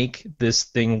make this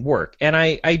thing work. And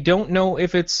I don't know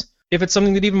if it's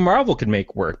something that even Marvel could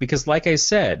make work, because like I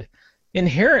said,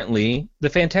 inherently, the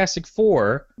Fantastic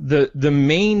Four, the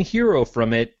main hero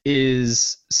from it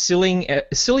is silly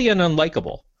and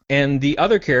unlikable. And the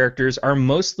other characters are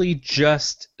mostly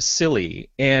just silly.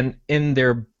 And in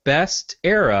their best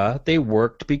era, they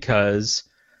worked because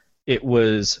it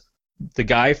was the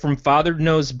guy from Father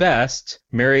Knows Best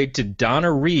married to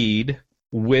Donna Reed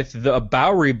with the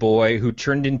Bowery boy who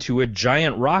turned into a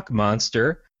giant rock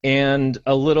monster, and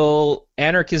a little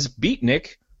anarchist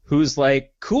beatnik who's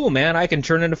like, cool, man, I can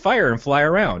turn into fire and fly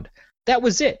around. That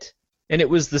was it. And it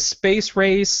was the space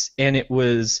race, and it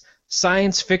was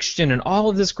science fiction and all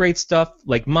of this great stuff,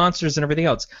 like monsters and everything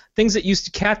else. Things that used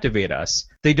to captivate us.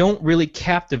 They don't really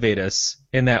captivate us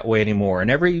in that way anymore.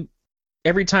 And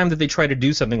every time that they try to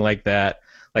do something like that,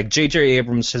 like J.J.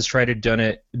 Abrams has tried to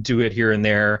do it here and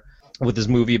there with his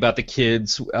movie about the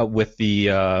kids with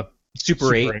the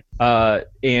Super 8.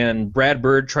 And Brad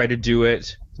Bird tried to do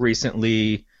it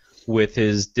recently with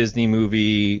his Disney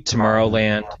movie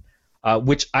Tomorrowland,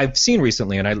 which I've seen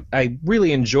recently, and I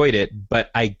really enjoyed it, but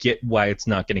I get why it's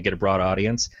not going to get a broad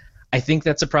audience. I think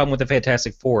that's a problem with the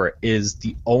Fantastic Four, is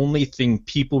the only thing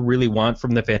people really want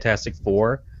from the Fantastic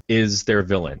Four is their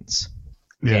villains.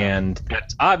 Yeah. And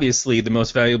that's obviously the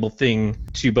most valuable thing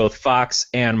to both Fox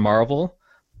and Marvel.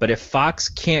 But if Fox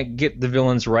can't get the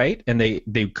villains right, and they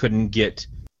couldn't get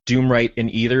Doom right in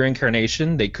either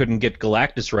incarnation, they couldn't get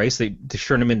Galactus right, they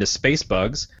turned him into space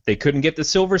bugs, they couldn't get the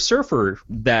Silver Surfer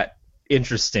that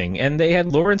interesting, and they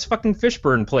had Lawrence fucking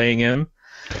Fishburne playing him.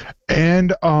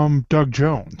 And Doug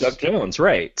Jones. Doug Jones,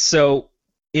 right. So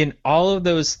in all of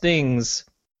those things,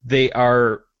 they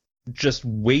are just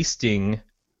wasting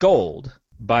gold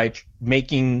by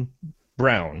making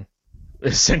brown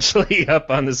essentially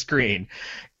up on the screen.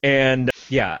 And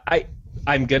yeah,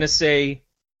 I'm going to say,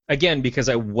 again, because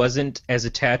I wasn't as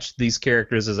attached to these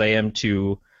characters as I am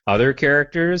to other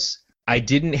characters, I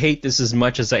didn't hate this as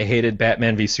much as I hated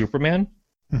Batman v Superman.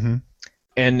 Mm-hmm.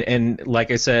 And like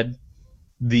I said,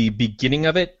 the beginning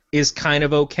of it is kind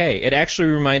of okay. It actually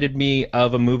reminded me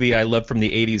of a movie I loved from the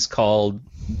 80s called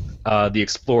The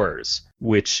Explorers,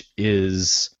 which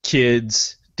is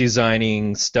kids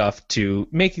designing stuff to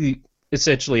make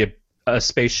essentially a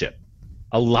spaceship.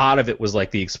 A lot of it was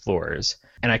like The Explorers.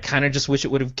 And I kind of just wish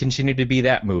it would have continued to be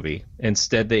that movie.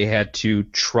 Instead, they had to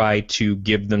try to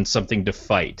give them something to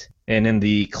fight. And in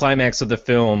the climax of the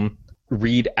film,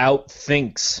 Reed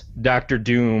outthinks Dr.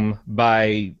 Doom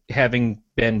by having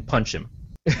Ben punch him.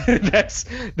 That's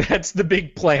the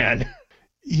big plan.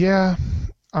 Yeah,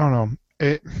 I don't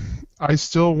know. I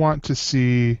still want to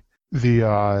see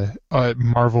the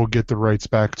Marvel get the rights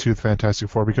back to the Fantastic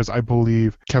Four, because I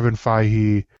believe Kevin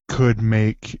Feige could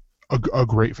make a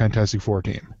great Fantastic Four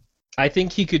team. I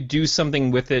think he could do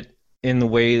something with it in the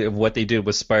way of what they did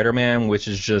with Spider-Man, which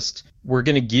is just, we're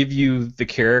going to give you the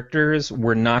characters,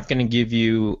 we're not going to give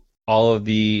you all of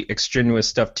the extraneous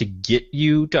stuff to get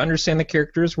you to understand the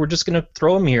characters, we're just going to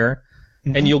throw them here,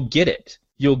 mm-hmm. and you'll get it.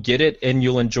 You'll get it and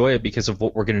you'll enjoy it because of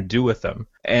what we're going to do with them.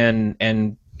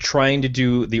 And trying to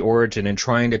do the origin and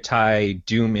trying to tie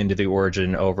Doom into the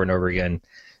origin over and over again,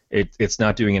 it's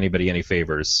not doing anybody any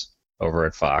favors over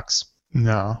at Fox.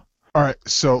 No. All right,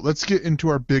 so let's get into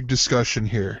our big discussion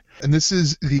here. And this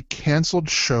is the canceled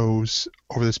shows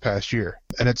over this past year.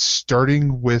 And it's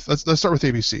starting with, let's start with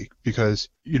ABC, because,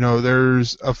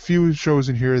 there's a few shows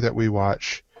in here that we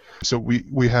watch. So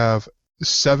we have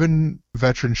 7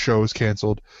 veteran shows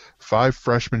canceled, 5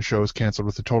 freshman shows canceled,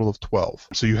 with a total of 12.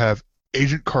 So you have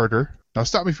Agent Carter. Now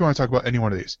stop me if you want to talk about any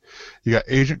one of these. You got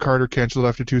Agent Carter canceled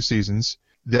after 2 seasons.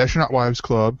 The Astronaut Wives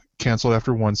Club canceled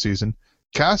after 1 season.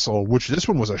 Castle, which this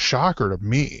one was a shocker to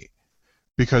me,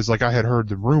 because I had heard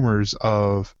the rumors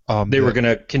of they were going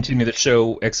to continue the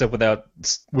show except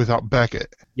without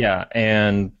Beckett. Yeah,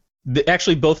 and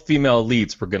actually both female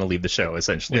leads were going to leave the show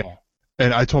essentially. Yeah.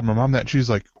 And I told my mom that, and she's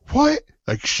like, "What?"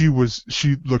 She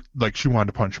looked like she wanted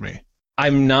to punch me.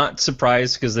 I'm not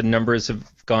surprised, because the numbers have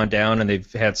gone down and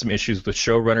they've had some issues with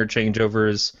showrunner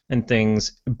changeovers and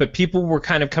things, but people were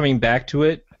kind of coming back to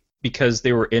it because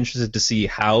they were interested to see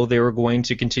how they were going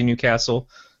to continue Castle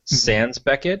sans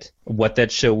Beckett, what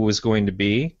that show was going to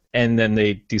be, and then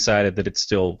they decided that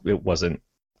it wasn't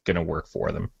going to work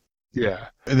for them. Yeah,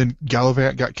 and then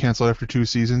Gallivant got canceled after 2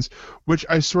 seasons, which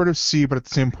I sort of see, but at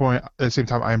the same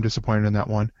time, I am disappointed in that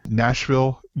one.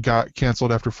 Nashville got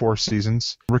canceled after 4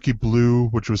 seasons. Rookie Blue,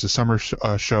 which was a summer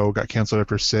show, got canceled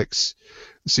after 6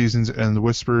 seasons, and The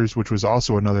Whispers, which was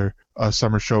also another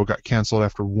summer show, got canceled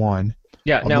after 1.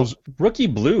 Yeah, now, Rookie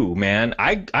Blue, man,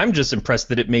 I'm just impressed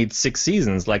that it made 6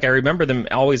 seasons. I remember them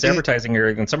always advertising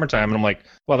it in summertime, and I'm like,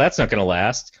 well, that's not going to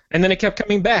last. And then it kept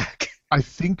coming back. I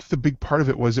think the big part of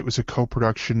it was a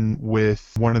co-production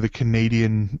with one of the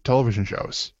Canadian television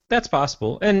shows. That's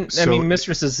possible. And,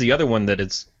 Mistress is the other one that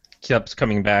it's kept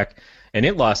coming back, and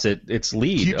it lost its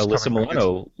lead. Alyssa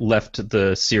Milano left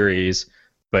the series,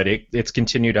 but it's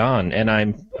continued on, and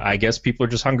I guess people are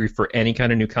just hungry for any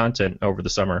kind of new content over the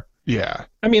summer. Yeah.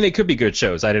 They could be good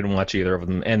shows. I didn't watch either of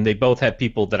them, and they both had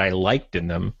people that I liked in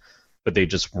them, but they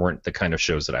just weren't the kind of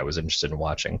shows that I was interested in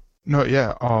watching. No,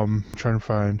 yeah. Trying to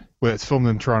find. Well, it's filmed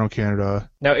in Toronto,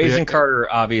 Canada. Now, Agent Carter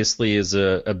obviously is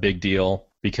a big deal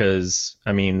because,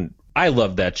 I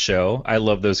love that show. I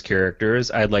love those characters.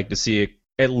 I'd like to see it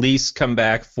at least come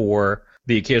back for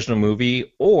the occasional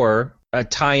movie, or a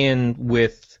tie-in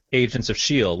with Agents of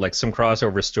S.H.I.E.L.D., like some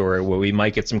crossover story where we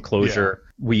might get some closure.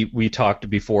 Yeah. We talked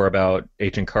before about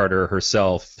Agent Carter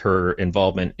herself, her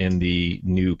involvement in the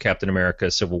new Captain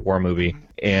America Civil War movie.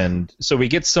 And so we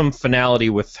get some finality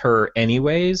with her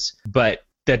anyways, but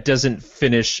that doesn't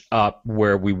finish up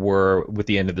where we were with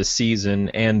the end of the season.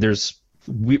 And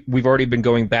we've already been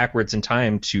going backwards in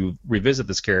time to revisit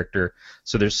this character,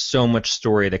 so there's so much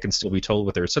story that can still be told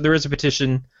with her. So there is a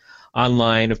petition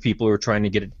online of people who are trying to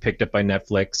get it picked up by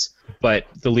Netflix, but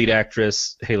the lead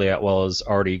actress, Haley Atwell, has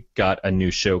already got a new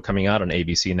show coming out on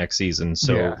ABC next season,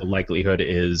 so the likelihood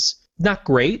is not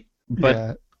great,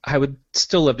 but I would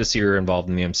still love to see her involved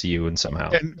in the MCU and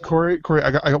somehow. And Corey, I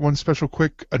got one special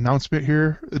quick announcement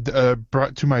here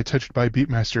brought to my attention by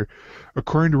Beatmaster.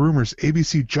 According to rumors,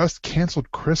 ABC just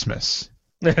canceled Christmas.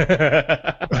 12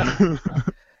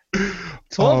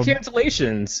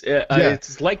 cancellations.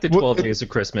 It's like the 12 days of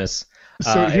Christmas.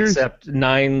 Except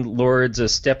 9 lords are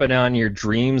stepping on your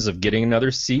dreams of getting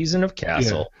another season of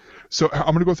Castle. Yeah. So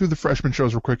I'm going to go through the freshman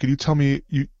shows real quick. Can you tell me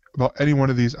about any one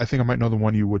of these? I think I might know the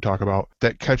one you would talk about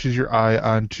that catches your eye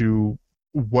onto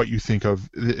what you think of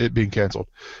it being canceled.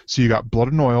 So you got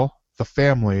Blood and Oil, The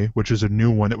Family, which is a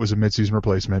new one. It was a mid-season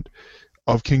replacement.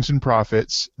 Of Kings and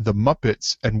Prophets, The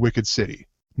Muppets, and Wicked City.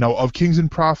 Now, Of Kings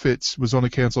and Prophets was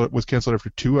canceled after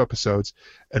 2 episodes,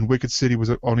 and Wicked City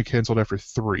was only canceled after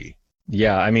 3.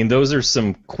 Yeah, I mean, those are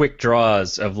some quick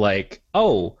draws of like,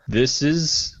 oh, this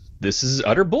is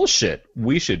utter bullshit.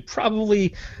 We should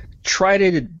probably try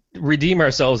to redeem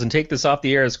ourselves and take this off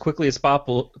the air as quickly as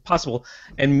possible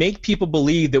and make people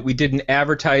believe that we didn't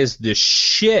advertise the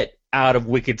shit out of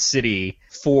Wicked City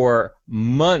for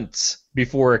months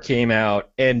before it came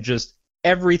out, and just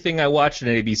everything I watched on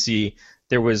ABC,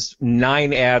 there was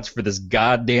 9 ads for this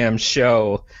goddamn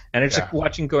show, and I just kept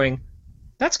watching going,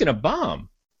 that's going to bomb.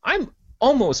 I'm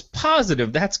almost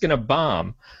positive that's going to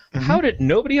bomb. Mm-hmm. How did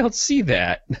nobody else see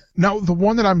that? Now, the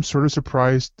one that I'm sort of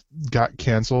surprised got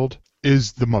canceled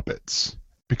is The Muppets.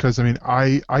 Because, I mean,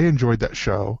 I enjoyed that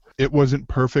show. It wasn't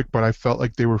perfect, but I felt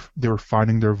like they were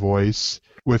finding their voice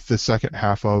with the second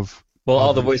half of... Well,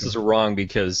 all the voices are wrong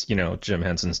because, Jim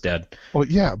Henson's dead. Well,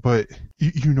 yeah, but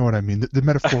you know what I mean. The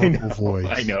metaphorical voice.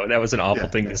 I know. That was an awful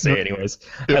thing to say anyways.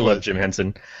 I love Jim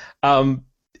Henson. And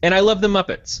I love The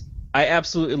Muppets. I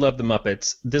absolutely love The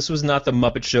Muppets. This was not the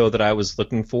Muppet Show that I was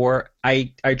looking for.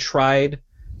 I tried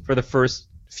for the first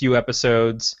few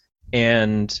episodes,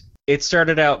 and it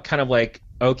started out kind of like,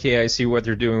 okay, I see what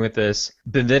they're doing with this.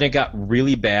 But then it got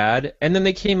really bad, and then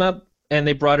they came up and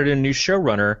they brought in a new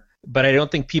showrunner, but I don't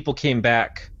think people came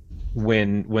back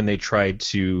when they tried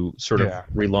to sort of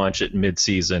relaunch it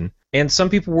mid-season. And some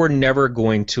people were never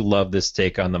going to love this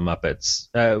take on the Muppets.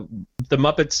 The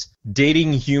Muppets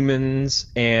dating humans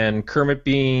and Kermit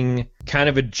being kind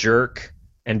of a jerk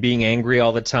and being angry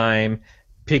all the time,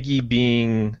 Piggy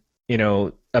being,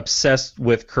 obsessed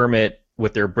with Kermit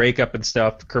with their breakup and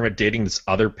stuff, Kermit dating this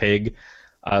other pig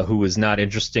who was not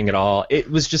interesting at all.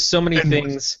 It was just so many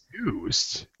things.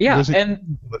 Used. Yeah,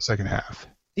 and the second half.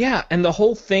 Yeah, and the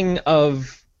whole thing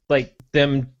of like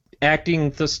them acting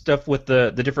the stuff with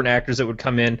the different actors that would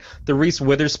come in, the Reese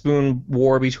Witherspoon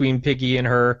war between Piggy and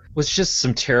her was just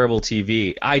some terrible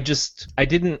TV. I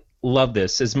didn't love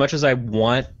this as much as I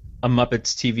want a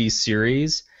Muppets TV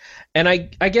series, and I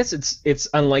guess it's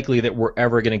unlikely that we're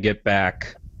ever going to get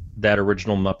back that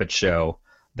original Muppet Show,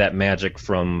 that magic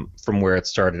from where it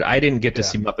started. I didn't get to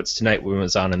see Muppets Tonight when it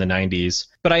was on in the 90s,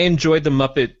 but I enjoyed the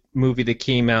Muppet movie that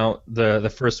came out,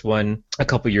 the first one, a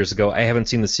couple years ago. I haven't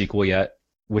seen the sequel yet,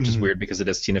 which is weird because it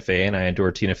has Tina Fey, and I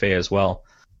adore Tina Fey as well.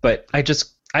 But I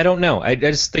don't know. I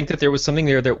just think that there was something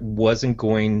there that wasn't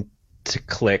going to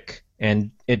click,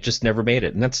 and it just never made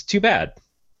it, and that's too bad.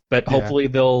 But hopefully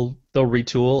they'll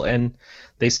retool, and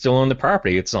they still own the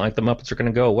property. It's not like the Muppets are going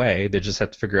to go away. They just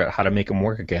have to figure out how to make them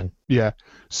work again. Yeah.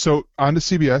 So on to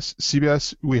CBS.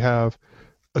 CBS, we have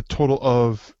a total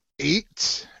of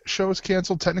 8 shows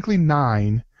canceled, technically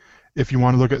 9 if you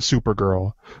want to look at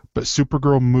Supergirl. But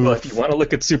Supergirl moved... Well, if you want to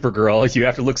look at Supergirl, you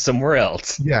have to look somewhere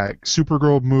else. Yeah,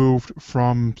 Supergirl moved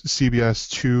from CBS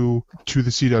to the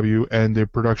CW, and the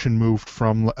production moved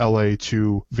from LA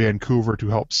to Vancouver to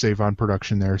help save on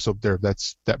production there. So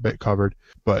that's that bit covered.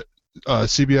 But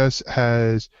CBS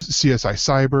has CSI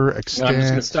Cyber, Extant... I'm just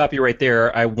going to stop you right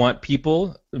there. I want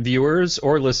people, viewers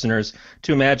or listeners,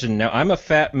 to imagine. Now, I'm a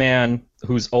fat man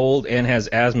who's old and has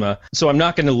asthma, so I'm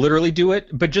not going to literally do it,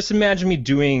 but just imagine me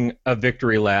doing a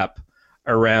victory lap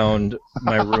around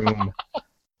my room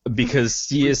because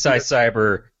CSI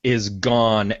Cyber is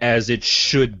gone as it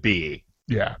should be.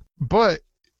 Yeah, but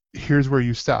here's where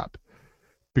you stop.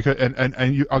 because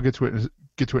I'll get to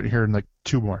it here in like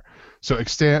two more. So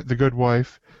Extant, The Good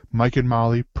Wife, Mike and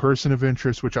Molly, Person of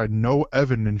Interest, which I know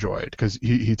Evan enjoyed because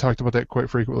he talked about that quite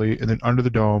frequently, and then Under the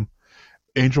Dome,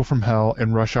 Angel from Hell,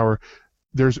 and Rush Hour.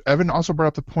 Evan also brought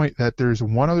up the point that there's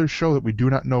one other show that we do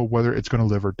not know whether it's going to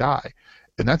live or die,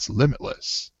 and that's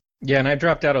Limitless. Yeah, and I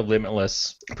dropped out of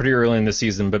Limitless pretty early in the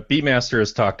season, but Beatmaster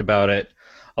has talked about it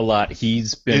a lot.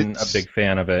 He's been a big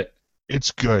fan of it.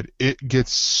 It's good. It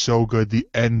gets so good. The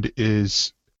end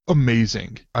is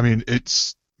amazing. I mean,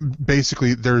 it's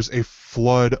basically there's a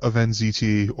flood of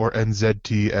NZT or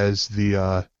NZT as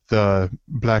the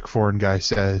Black Foreign guy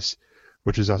says,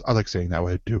 which is I like saying that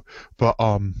way too. But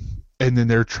and then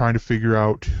they're trying to figure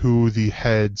out who the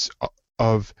heads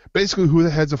of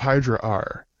Hydra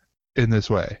are in this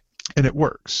way, and it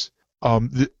works.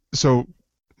 So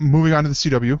moving on to the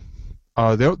CW,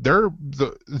 they're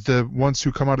the ones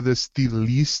who come out of this the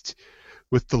least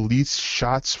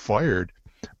shots fired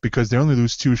because they only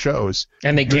lose 2 shows,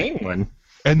 and they gain one.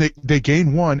 And they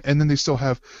gain one, and then they still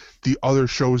have the other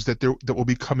shows that will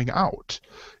be coming out.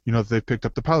 You know, they picked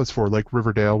up the pilots for, like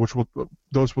Riverdale, which we'll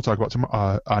talk about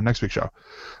on next week's show.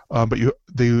 But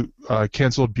they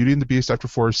canceled Beauty and the Beast after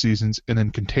 4 seasons, and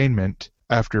then Containment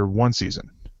after 1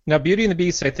 season. Now, Beauty and the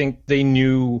Beast, I think they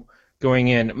knew going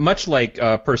in, much like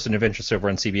Person of Interest over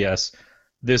on CBS,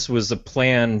 this was a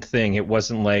planned thing. It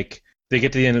wasn't like they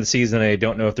get to the end of the season and they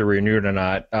don't know if they're renewed or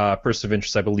not. Person of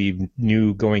Interest, I believe,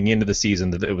 knew going into the season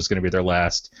that it was going to be their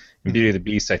last. And Beauty and the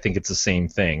Beast, I think it's the same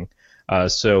thing.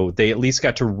 So they at least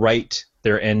got to write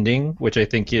their ending, which I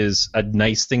think is a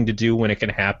nice thing to do when it can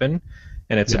happen.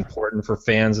 And it's important for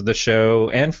fans of the show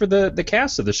and for the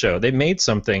cast of the show. They made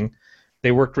something.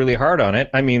 They worked really hard on it.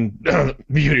 I mean,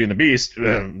 Beauty and the Beast,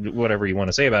 whatever you want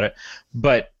to say about it.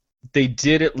 But they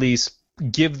did at least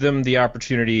give them the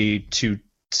opportunity to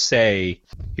say,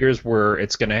 here's where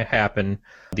it's going to happen.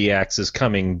 The axe is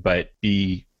coming, but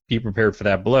be prepared for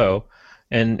that blow,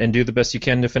 and do the best you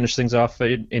can to finish things off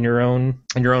in your own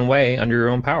way, under your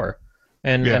own power.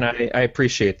 And I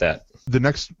appreciate that. The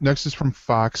next is from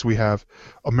Fox. We have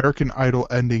American Idol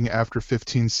ending after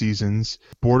 15 seasons.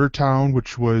 Border Town,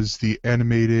 which was the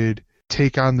animated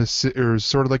take on or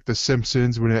sort of like The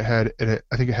Simpsons when I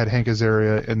think it had Hank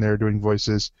Azaria in there doing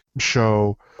voices.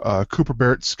 Show Cooper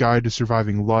Barrett's Guide to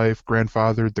Surviving Life,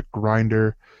 Grandfather, The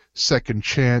Grinder, Second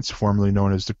Chance, formerly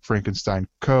known as the Frankenstein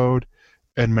Code,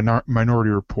 and Minority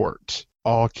Report,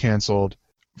 all canceled.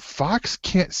 Fox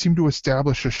can't seem to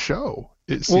establish a show.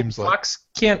 It seems like Fox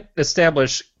can't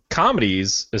establish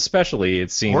comedies, especially,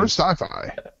 it seems. Or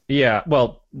sci-fi. Yeah,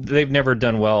 well, they've never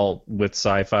done well with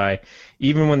sci-fi.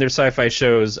 Even when their sci-fi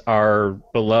shows are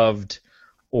beloved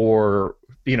or,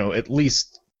 at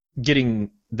least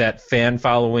getting that fan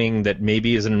following that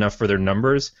maybe isn't enough for their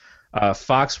numbers,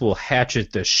 Fox will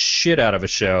hatchet the shit out of a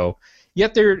show.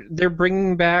 Yet they're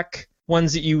bringing back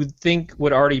ones that you would think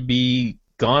would already be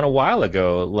gone a while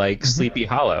ago, like Sleepy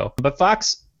Hollow. But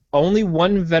Fox, only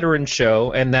one veteran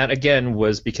show, and that again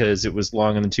was because it was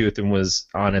long in the tooth and was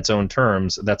on its own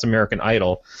terms. That's American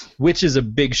Idol, which is a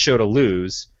big show to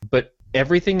lose. But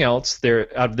everything else, out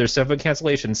of their 7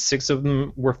 cancellations, 6 of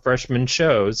them were freshman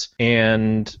shows,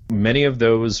 and many of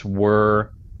those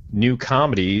were new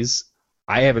comedies.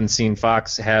 I haven't seen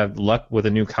Fox have luck with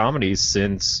a new comedy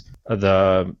since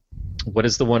what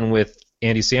is the one with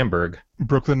Andy Samberg?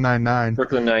 Brooklyn Nine-Nine.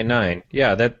 Brooklyn Nine-Nine.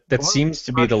 Yeah, that seems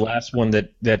to be the last one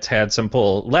that's had some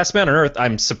pull. Last Man on Earth,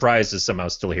 I'm surprised is somehow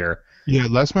still here. Yeah,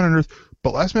 Last Man on Earth.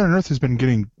 But Last Man on Earth has been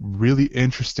getting really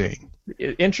interesting.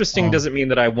 Interesting doesn't mean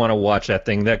that I want to watch that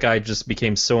thing. That guy just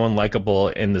became so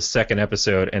unlikable in the 2nd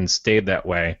episode and stayed that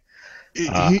way. He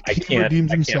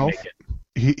redeems himself.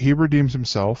 He redeems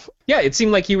himself. Yeah, it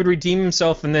seemed like he would redeem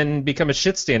himself and then become a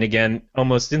shit stand again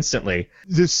almost instantly.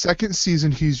 This 2nd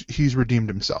season, he's redeemed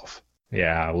himself.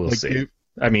 Yeah, we'll see.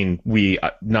 I mean,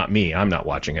 not me. I'm not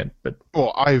watching it, but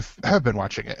I have been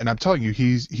watching it, and I'm telling you,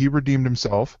 he redeemed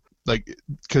himself. Like,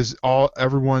 because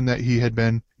everyone that he had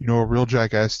been, a real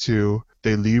jackass to,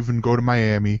 they leave and go to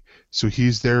Miami. So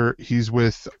he's there. He's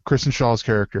with Kristen Shaw's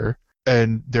character,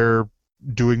 and they're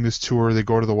doing this tour. They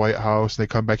go to the White House. They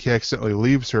come back. He accidentally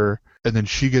leaves her, and then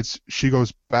she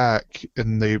goes back,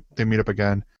 and they meet up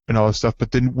again and all this stuff.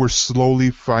 But then we're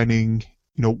slowly finding.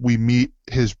 We meet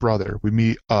his brother. We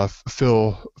meet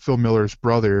Phil Miller's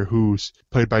brother, who's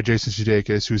played by Jason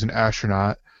Sudeikis, who's an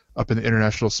astronaut up in the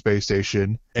International Space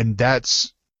Station, and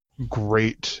that's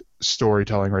great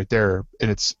storytelling right there,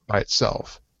 and it's by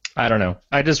itself. I don't know.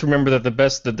 I just remember that the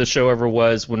best that the show ever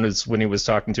was when he was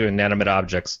talking to inanimate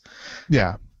objects.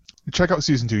 Yeah. Check out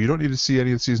season 2. You don't need to see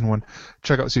any of season 1.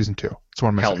 Check out season 2. It's one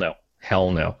of my Hell no.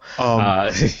 Hell no.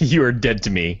 You are dead to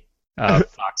me.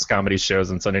 Fox comedy shows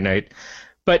on Sunday night.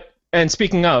 And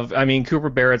speaking of, I mean, Cooper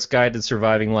Barrett's Guide to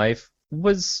Surviving Life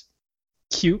was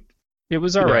cute. It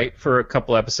was all right for a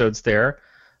couple episodes there.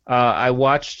 I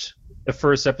watched the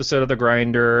first episode of The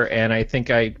Grinder, and I think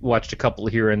I watched a couple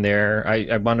here and there.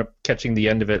 I wound up catching the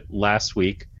end of it last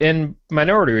week. And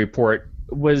Minority Report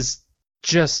was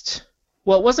just,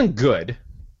 well, it wasn't good.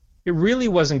 It really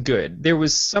wasn't good. There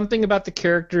was something about the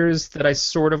characters that I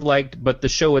sort of liked, but the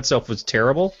show itself was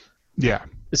terrible. Yeah.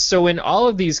 So in all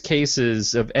of these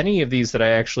cases, of any of these that I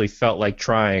actually felt like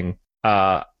trying,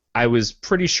 I was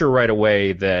pretty sure right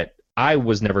away that I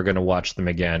was never going to watch them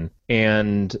again.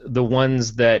 And the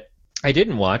ones that I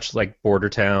didn't watch, like Border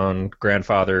Town,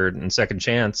 Grandfather, and Second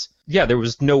Chance, yeah, there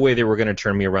was no way they were going to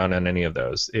turn me around on any of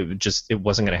those. It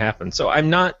wasn't going to happen. So I'm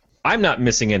not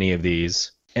missing any of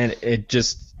these, and it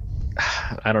just,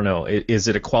 I don't know. Is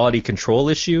it a quality control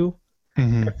issue?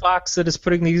 At Fox that is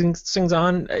putting these things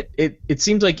on? It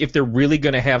seems like if they're really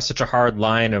going to have such a hard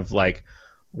line of like,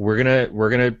 we're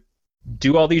gonna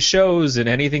do all these shows, and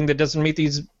anything that doesn't meet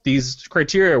these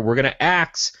criteria, we're gonna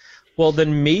axe. Well,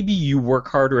 then maybe you work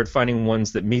harder at finding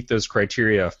ones that meet those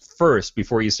criteria first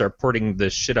before you start putting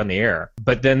this shit on the air.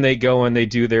 But then they go and they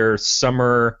do their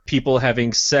summer people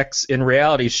having sex in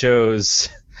reality shows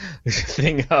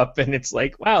thing up, and it's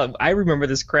like, wow, I remember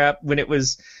this crap when it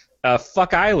was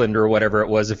Fuck Island or whatever it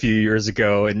was a few years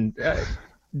ago, and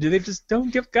they just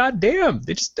don't give goddamn.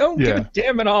 They just don't give a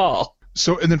damn at all.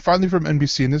 So, and then finally from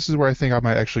NBC, and this is where I think I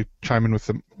might actually chime in with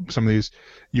some of these,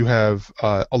 you have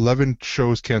 11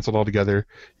 shows canceled altogether.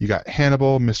 You got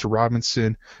Hannibal, Mr.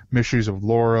 Robinson, Mysteries of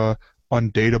Laura,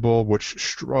 Undateable, which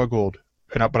struggled,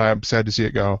 but I'm sad to see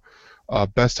it go.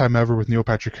 Best Time Ever with Neil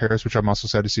Patrick Harris, which I'm also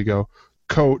sad to see go.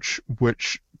 Coach,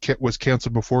 which was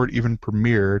canceled before it even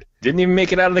premiered. Didn't even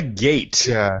make it out of the gate.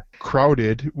 Yeah.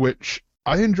 Crowded, which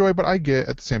I enjoy, but I get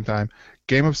at the same time.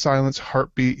 Game of Silence,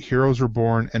 Heartbeat, Heroes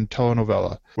Reborn, and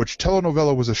Telenovela, which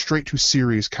Telenovela was a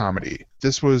straight-to-series comedy.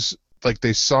 This was like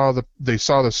they saw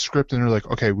the script and they're like,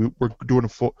 okay, we're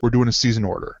doing a season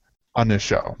order on this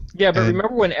show. Yeah, but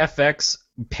remember when FX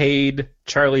paid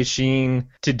Charlie Sheen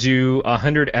to do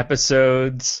 100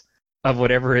 episodes of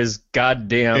whatever his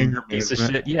goddamn piece of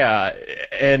shit? Yeah,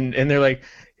 and they're like,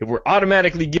 we're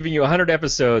automatically giving you 100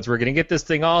 episodes. We're gonna get this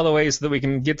thing all the way so that we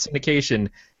can get syndication.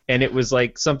 And it was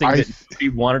like something that we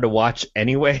wanted to watch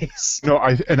anyways. No,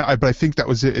 but I think that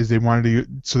was it. Is they wanted to,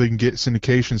 so they can get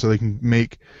syndication, so they can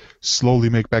slowly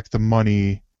make back the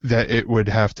money that it would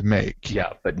have to make.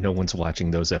 Yeah, but no one's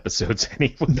watching those episodes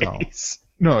anyways.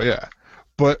 No, yeah.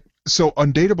 But so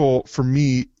Undateable for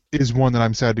me is one that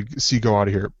I'm sad to see go out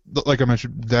of here. Like I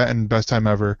mentioned, that and Best Time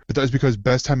Ever. But that is because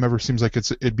Best Time Ever seems like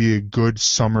it'd be a good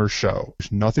summer show.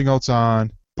 There's nothing else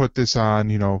on. Put this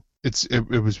on, It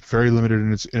was very limited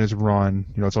in its run.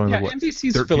 It's only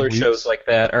NBC's filler weeks? Shows like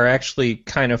that are actually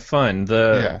kind of fun.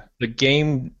 The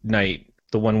game night,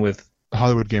 the one with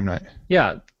Hollywood Game Night.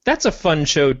 Yeah, that's a fun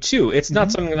show too. It's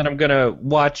not something that I'm gonna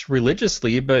watch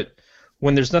religiously, but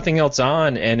when there's nothing else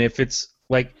on, and if it's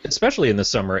like, especially in the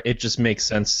summer, it just makes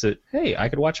sense that, hey, I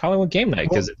could watch Hollywood Game Night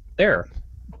because it's there.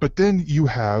 But then you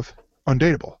have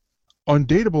Undateable.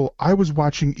 Undateable, I was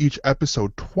watching each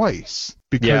episode twice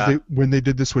because when they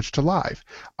did the switch to live,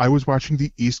 I was watching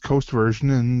the East Coast version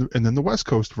and then the West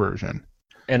Coast version.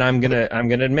 And I'm gonna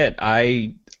admit,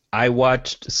 I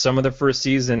watched some of the first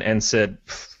season and said,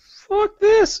 "Fuck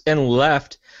this," and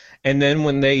left. And then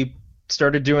when they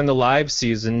started doing the live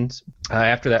seasons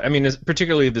after that, I mean,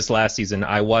 particularly this last season,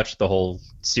 I watched the whole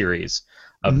series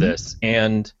of this,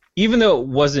 and even though it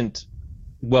wasn't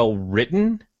well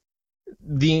written,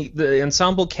 the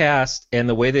ensemble cast and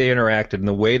the way they interacted and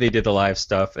the way they did the live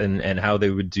stuff and how they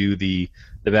would do the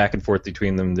back and forth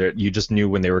between them, you just knew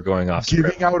when they were going off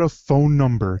script. Giving out a phone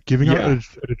number, out a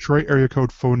Detroit area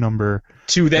code phone number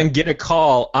to then get a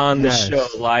call on the show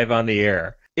live on the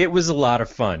air. It was a lot of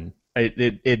fun.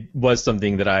 It was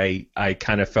something that I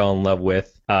kind of fell in love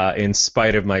with in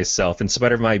spite of myself, in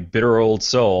spite of my bitter old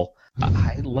soul.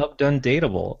 I loved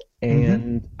Undateable,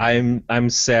 and I'm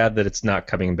sad that it's not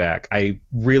coming back. I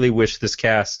really wish this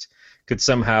cast could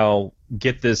somehow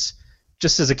get this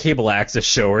just as a cable access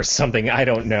show or something. I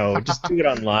don't know. Just do it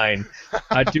online.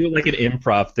 Do it like an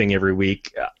improv thing every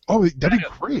week. Oh, that'd be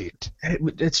great.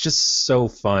 It's just so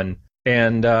fun.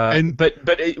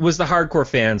 But it was the hardcore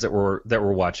fans that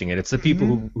were watching it. It's the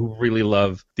people who really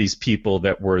love these people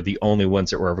that were the only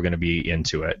ones that were ever going to be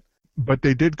into it. But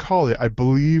they did call it, I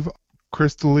believe,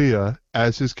 Chris D'Elia,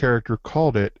 as his character,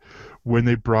 called it when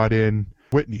they brought in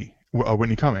Whitney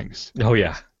Cummings. Oh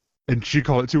yeah. And she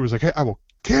called it too. It was like, hey, I will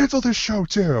cancel this show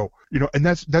too. And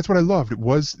that's what I loved. It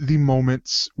was the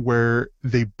moments where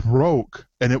they broke,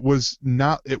 and it was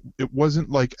not. It wasn't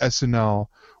like SNL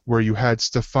where you had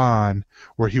Stefan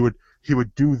where he would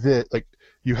do this. Like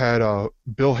you had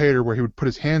Bill Hader where he would put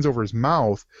his hands over his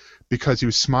mouth because he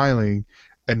was smiling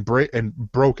and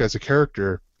broke as a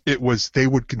character. It was they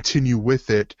would continue with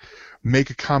it,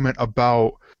 make a comment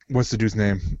about what's the dude's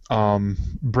name,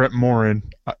 Brent Morin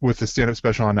with the stand-up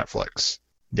special on Netflix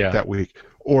that week,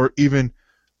 or even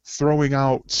throwing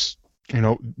out,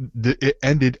 it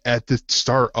ended at the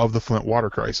start of the Flint water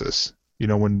crisis,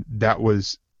 when that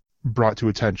was brought to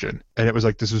attention, and it was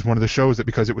like this was one of the shows that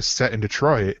because it was set in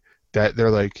Detroit that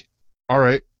they're like, all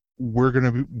right, we're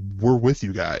with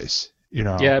you guys.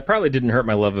 Yeah, it probably didn't hurt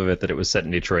my love of it that it was set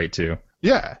in Detroit too.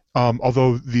 Yeah.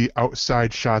 Although the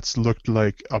outside shots looked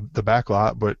like the back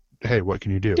lot, but hey, what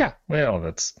can you do? Yeah. Well,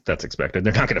 that's expected.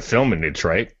 They're not going to film in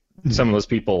Detroit. Some of those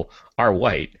people are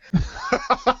white.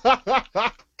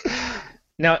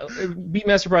 Now,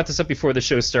 Beatmaster brought this up before the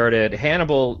show started.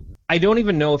 Hannibal, I don't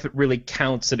even know if it really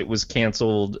counts that it was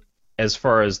canceled as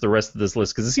far as the rest of this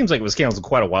list, because it seems like it was canceled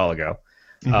quite a while ago.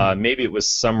 Maybe it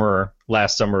was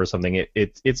last summer or something.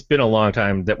 It's been a long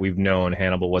time that we've known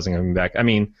Hannibal wasn't coming back. I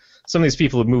mean, some of these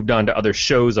people have moved on to other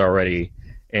shows already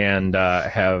and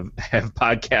have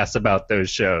podcasts about those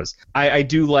shows. I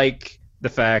do like the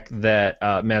fact that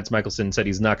Mads Mikkelsen said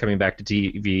he's not coming back to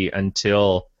TV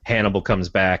until Hannibal comes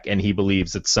back, and he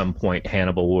believes at some point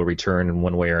Hannibal will return in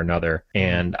one way or another.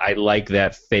 And I like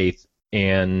that faith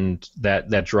and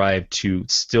that drive to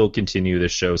still continue the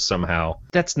show somehow.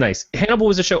 That's nice. Hannibal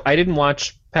was a show I didn't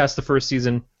watch past the first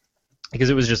season because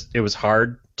it was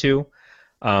hard to.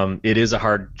 It is a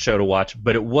hard show to watch,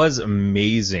 but it was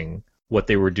amazing what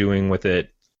they were doing with it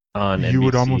on NBC. You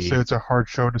would almost say it's a hard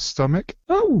show to stomach.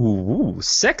 Oh,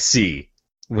 sexy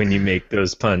when you make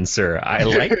those puns, sir. I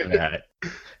like that.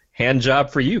 Hand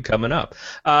job for you coming up.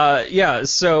 Yeah,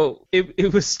 so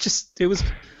it was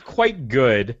quite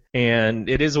good, and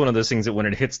it is one of those things that when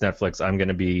it hits Netflix, I'm going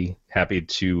to be happy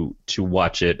to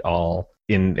watch it all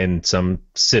in some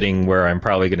sitting where I'm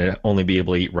probably going to only be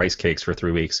able to eat rice cakes for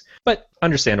 3 weeks. But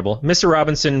understandable. Mr.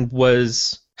 Robinson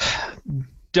was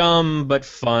dumb but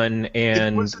fun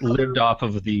and lived off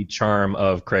of the charm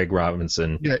of Craig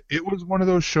Robinson. Yeah, it was one of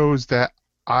those shows that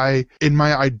in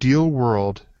my ideal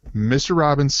world, Mr.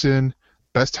 Robinson,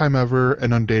 Best Time Ever,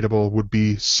 and Undateable would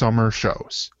be summer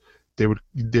shows. They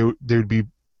would be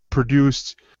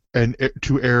produced and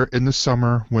to air in the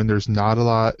summer when there's not a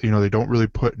lot. They don't really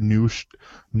put new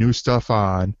stuff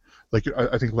on. Like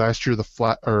I think last year the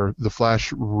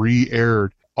Flash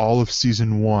re-aired all of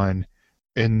season 1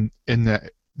 in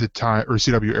the time, or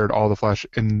CW aired all the Flash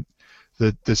in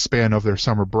the span of their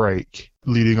summer break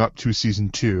leading up to season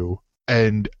 2.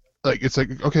 And it's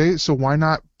like, okay, so why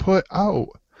not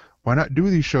do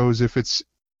these shows if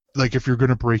you're going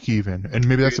to break even? And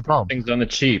maybe that's the problem. Things on the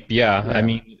cheap, yeah. I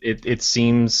mean, it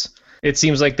seems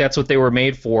like that's what they were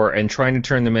made for, and trying to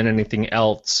turn them into anything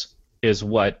else is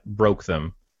what broke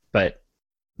them. But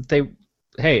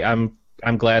I'm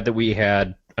glad that we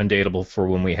had Undateable for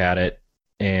when we had it,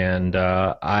 and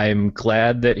I'm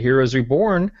glad that Heroes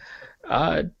Reborn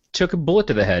took a bullet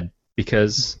to the head,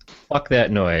 because fuck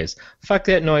that noise. Fuck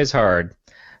that noise hard.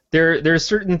 There are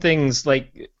certain things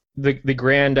like the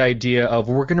grand idea of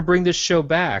we're going to bring this show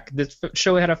back. This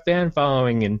show had a fan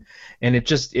following, and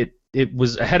it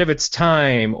was ahead of its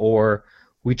time, or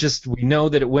we know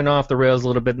that it went off the rails a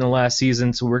little bit in the last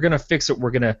season, so we're going to fix it.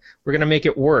 We're going to make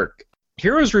it work.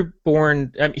 Heroes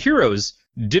Reborn, Heroes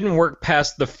didn't work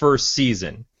past the first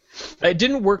season. It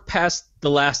didn't work past the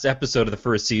last episode of the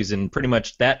first season. Pretty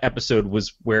much that episode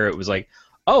was where it was like,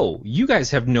 oh, you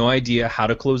guys have no idea how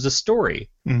to close a story.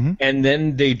 Mm-hmm. And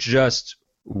then they just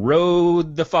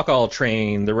rode the fuck all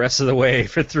train the rest of the way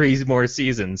for 3 more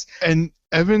seasons. And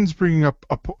Evan's bringing up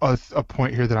a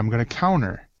point here that I'm going to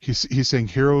counter. He's saying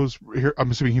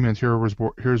I'm assuming he meant Heroes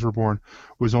Reborn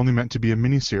was only meant to be a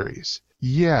miniseries.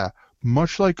 Yeah,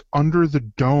 much like Under the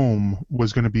Dome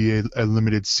was going to be a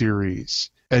limited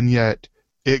series, and yet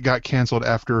it got canceled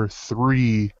after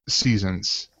 3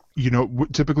 seasons.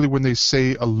 Typically when they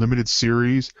say a limited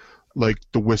series, like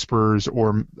The Whispers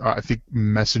or I think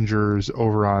Messengers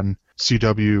over on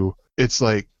CW, it's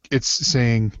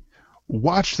saying,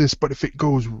 watch this, but if it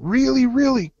goes really,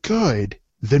 really good,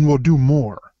 then we'll do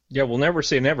more. Yeah, we'll never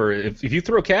say never. If you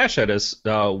throw cash at us,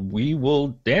 we will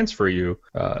dance for you.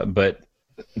 But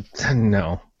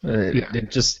no,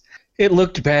 it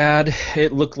looked bad.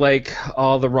 It looked like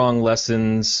all the wrong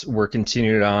lessons were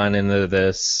continued on into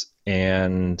this,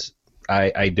 and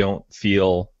I don't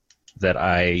feel that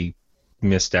I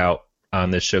missed out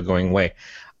on this show going away.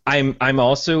 I'm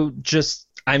also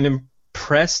I'm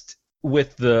impressed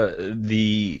with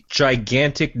the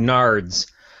gigantic nards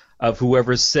of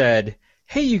whoever said,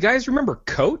 "Hey, you guys remember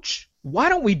Coach? Why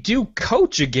don't we do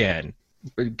Coach again?"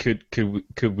 Could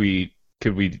we?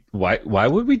 Why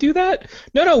would we do that?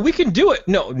 No, we can do it.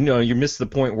 No, you missed the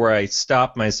point where I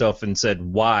stopped myself and said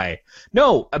why.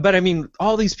 No, but I mean,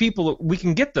 all these people, we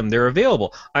can get them. They're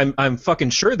available. I'm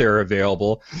fucking sure they're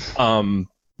available.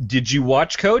 Did you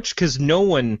watch Coach? Because no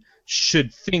one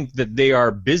should think that they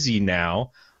are busy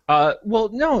now. Well,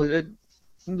 no.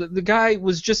 The guy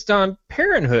was just on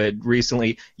Parenthood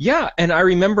recently. Yeah, and I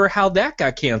remember how that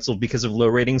got canceled because of low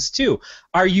ratings too.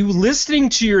 Are you listening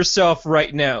to yourself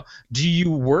right now? Do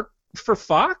you work for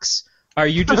Fox? Are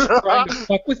you just trying to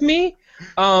fuck with me?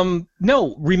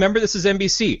 No, remember this is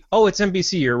NBC. Oh, it's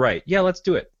NBC, you're right. Yeah, let's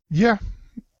do it. Yeah.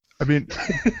 I mean,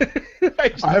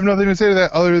 I have nothing to say to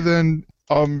that other than,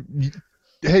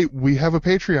 hey, we have a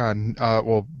Patreon.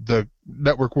 Well, the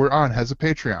network we're on has a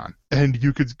Patreon. And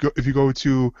you could go, if you go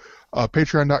to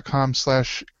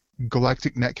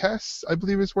patreon.com/Galactic Netcasts, I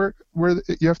believe is where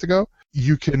you have to go.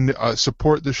 You can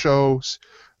support the shows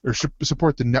or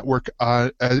support the network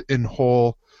in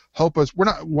whole. Help us. We're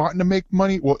not wanting to make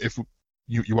money. Well, if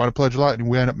you want to pledge a lot and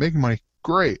we end up making money,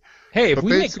 great. Hey, if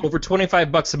we make over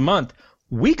 $25 a month,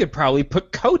 we could probably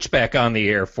put Coach back on the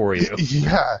air for you.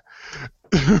 Yeah.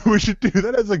 We should do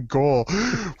that as a goal.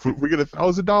 If we get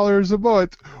 $1,000 a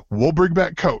month, we'll bring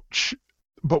back Coach.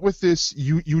 But with this,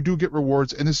 you do get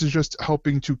rewards, and this is just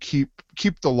helping to keep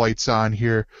the lights on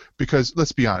here. Because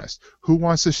let's be honest, who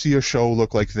wants to see a show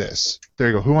look like this? There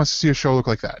you go. Who wants to see a show look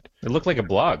like that? It looked like a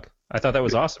blog. I thought that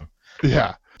was awesome.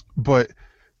 Yeah, but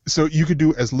so you could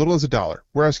do as little as $1.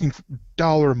 We're asking for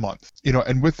 $1 a month,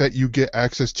 and with that you get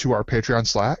access to our Patreon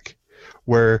Slack,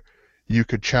 where you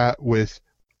could chat with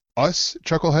us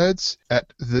chuckleheads.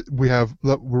 We have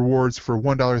rewards for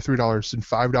 $1, $3, and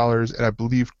 $5, and I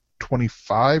believe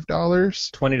 $25.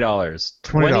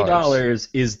 $20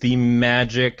 is the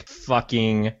magic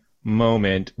fucking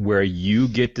moment where you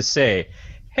get to say,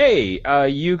 hey,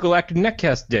 you Galactic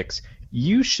Netcast dicks,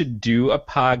 you should do a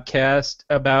podcast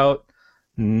about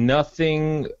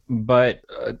nothing but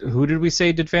who did we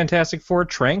say did Fantastic Four?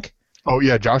 Trank? Oh,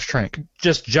 yeah, Josh Trank.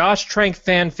 Just Josh Trank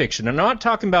fan fiction. I'm not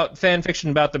talking about fan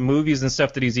fiction about the movies and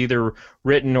stuff that he's either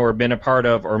written or been a part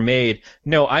of or made.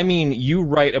 No, I mean you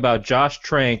write about Josh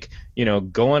Trank,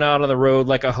 going out on the road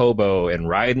like a hobo and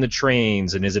riding the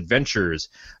trains and his adventures.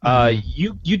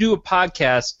 You do a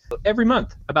podcast every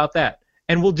month about that,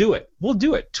 and we'll do it.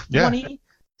 20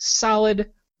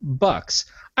 solid bucks.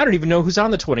 I don't even know who's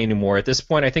on the 20 anymore at this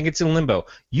point. I think it's in limbo.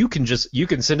 You can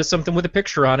send us something with a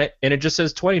picture on it, and it just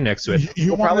says 20 next to it.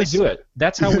 We'll probably do it.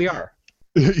 That's how we are.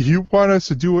 You want us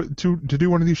to do it to do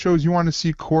one of these shows? You want to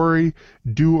see Corey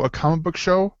do a comic book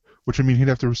show, which would mean he'd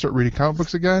have to start reading comic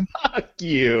books again? Fuck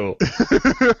you.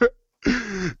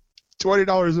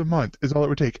 $20 a month is all it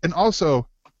would take. And also,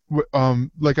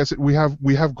 like I said, we have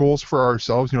goals for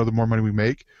ourselves. The more money we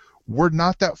make, we're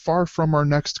not that far from our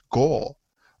next goal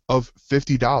of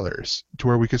 $50 to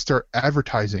where we could start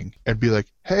advertising and be like,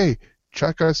 hey,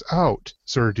 check us out,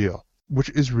 sort of deal, which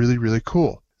is really, really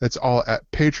cool. That's all at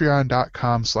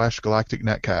patreon.com/Galactic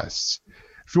Netcasts.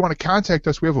 If you want to contact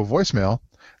us, we have a voicemail.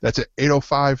 That's at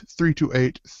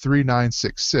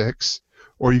 805-328-3966.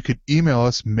 Or you could email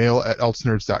us,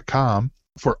 mail@ElseNerds.com,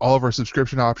 for all of our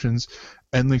subscription options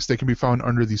and links that can be found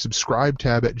under the subscribe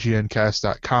tab at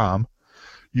gncast.com.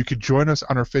 You could join us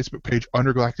on our Facebook page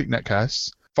under Galactic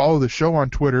Netcasts. Follow the show on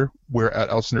Twitter. We're at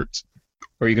ElseNerds.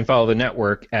 Or you can follow the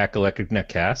network at Galactic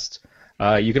Netcast.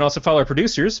 You can also follow our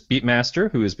producers, Beatmaster,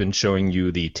 who has been showing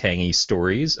you the tangy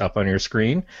stories up on your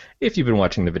screen, if you've been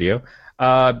watching the video,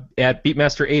 at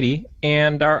Beatmaster80,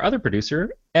 and our other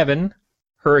producer, Evan,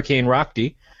 Hurricane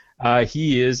Rockdy.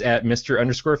 He is at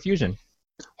Mr_Fusion.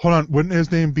 Hold on, wouldn't his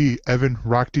name be Evan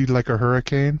Rockdy like a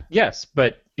hurricane? Yes,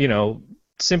 but,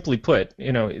 simply put,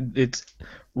 it's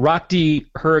Rockdy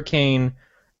Hurricane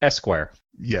Esquire.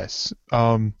 Yes.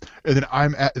 And then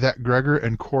I'm at That Gregor,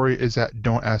 and Corey is at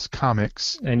Don't Ask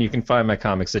Comics. And you can find my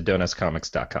comics at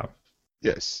don'taskcomics.com.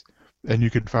 Yes. And you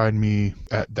can find me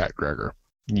at That Gregor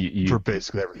for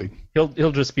basically everything.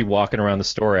 He'll just be walking around the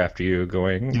store after you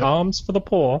going, yep. Alms for the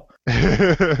poor.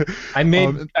 I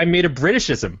made a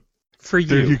Britishism for you.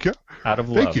 There you go. Out of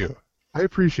love. Thank you. I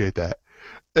appreciate that.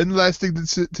 And the last thing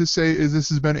to say is this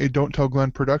has been a Don't Tell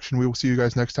Glenn production. We will see you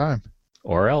guys next time.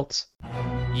 Or else.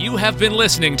 You have been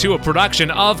listening to a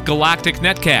production of Galactic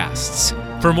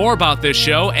Netcasts. For more about this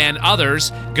show and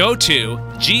others, go to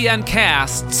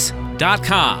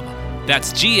gncasts.com.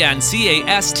 That's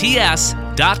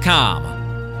GNCASTS.com.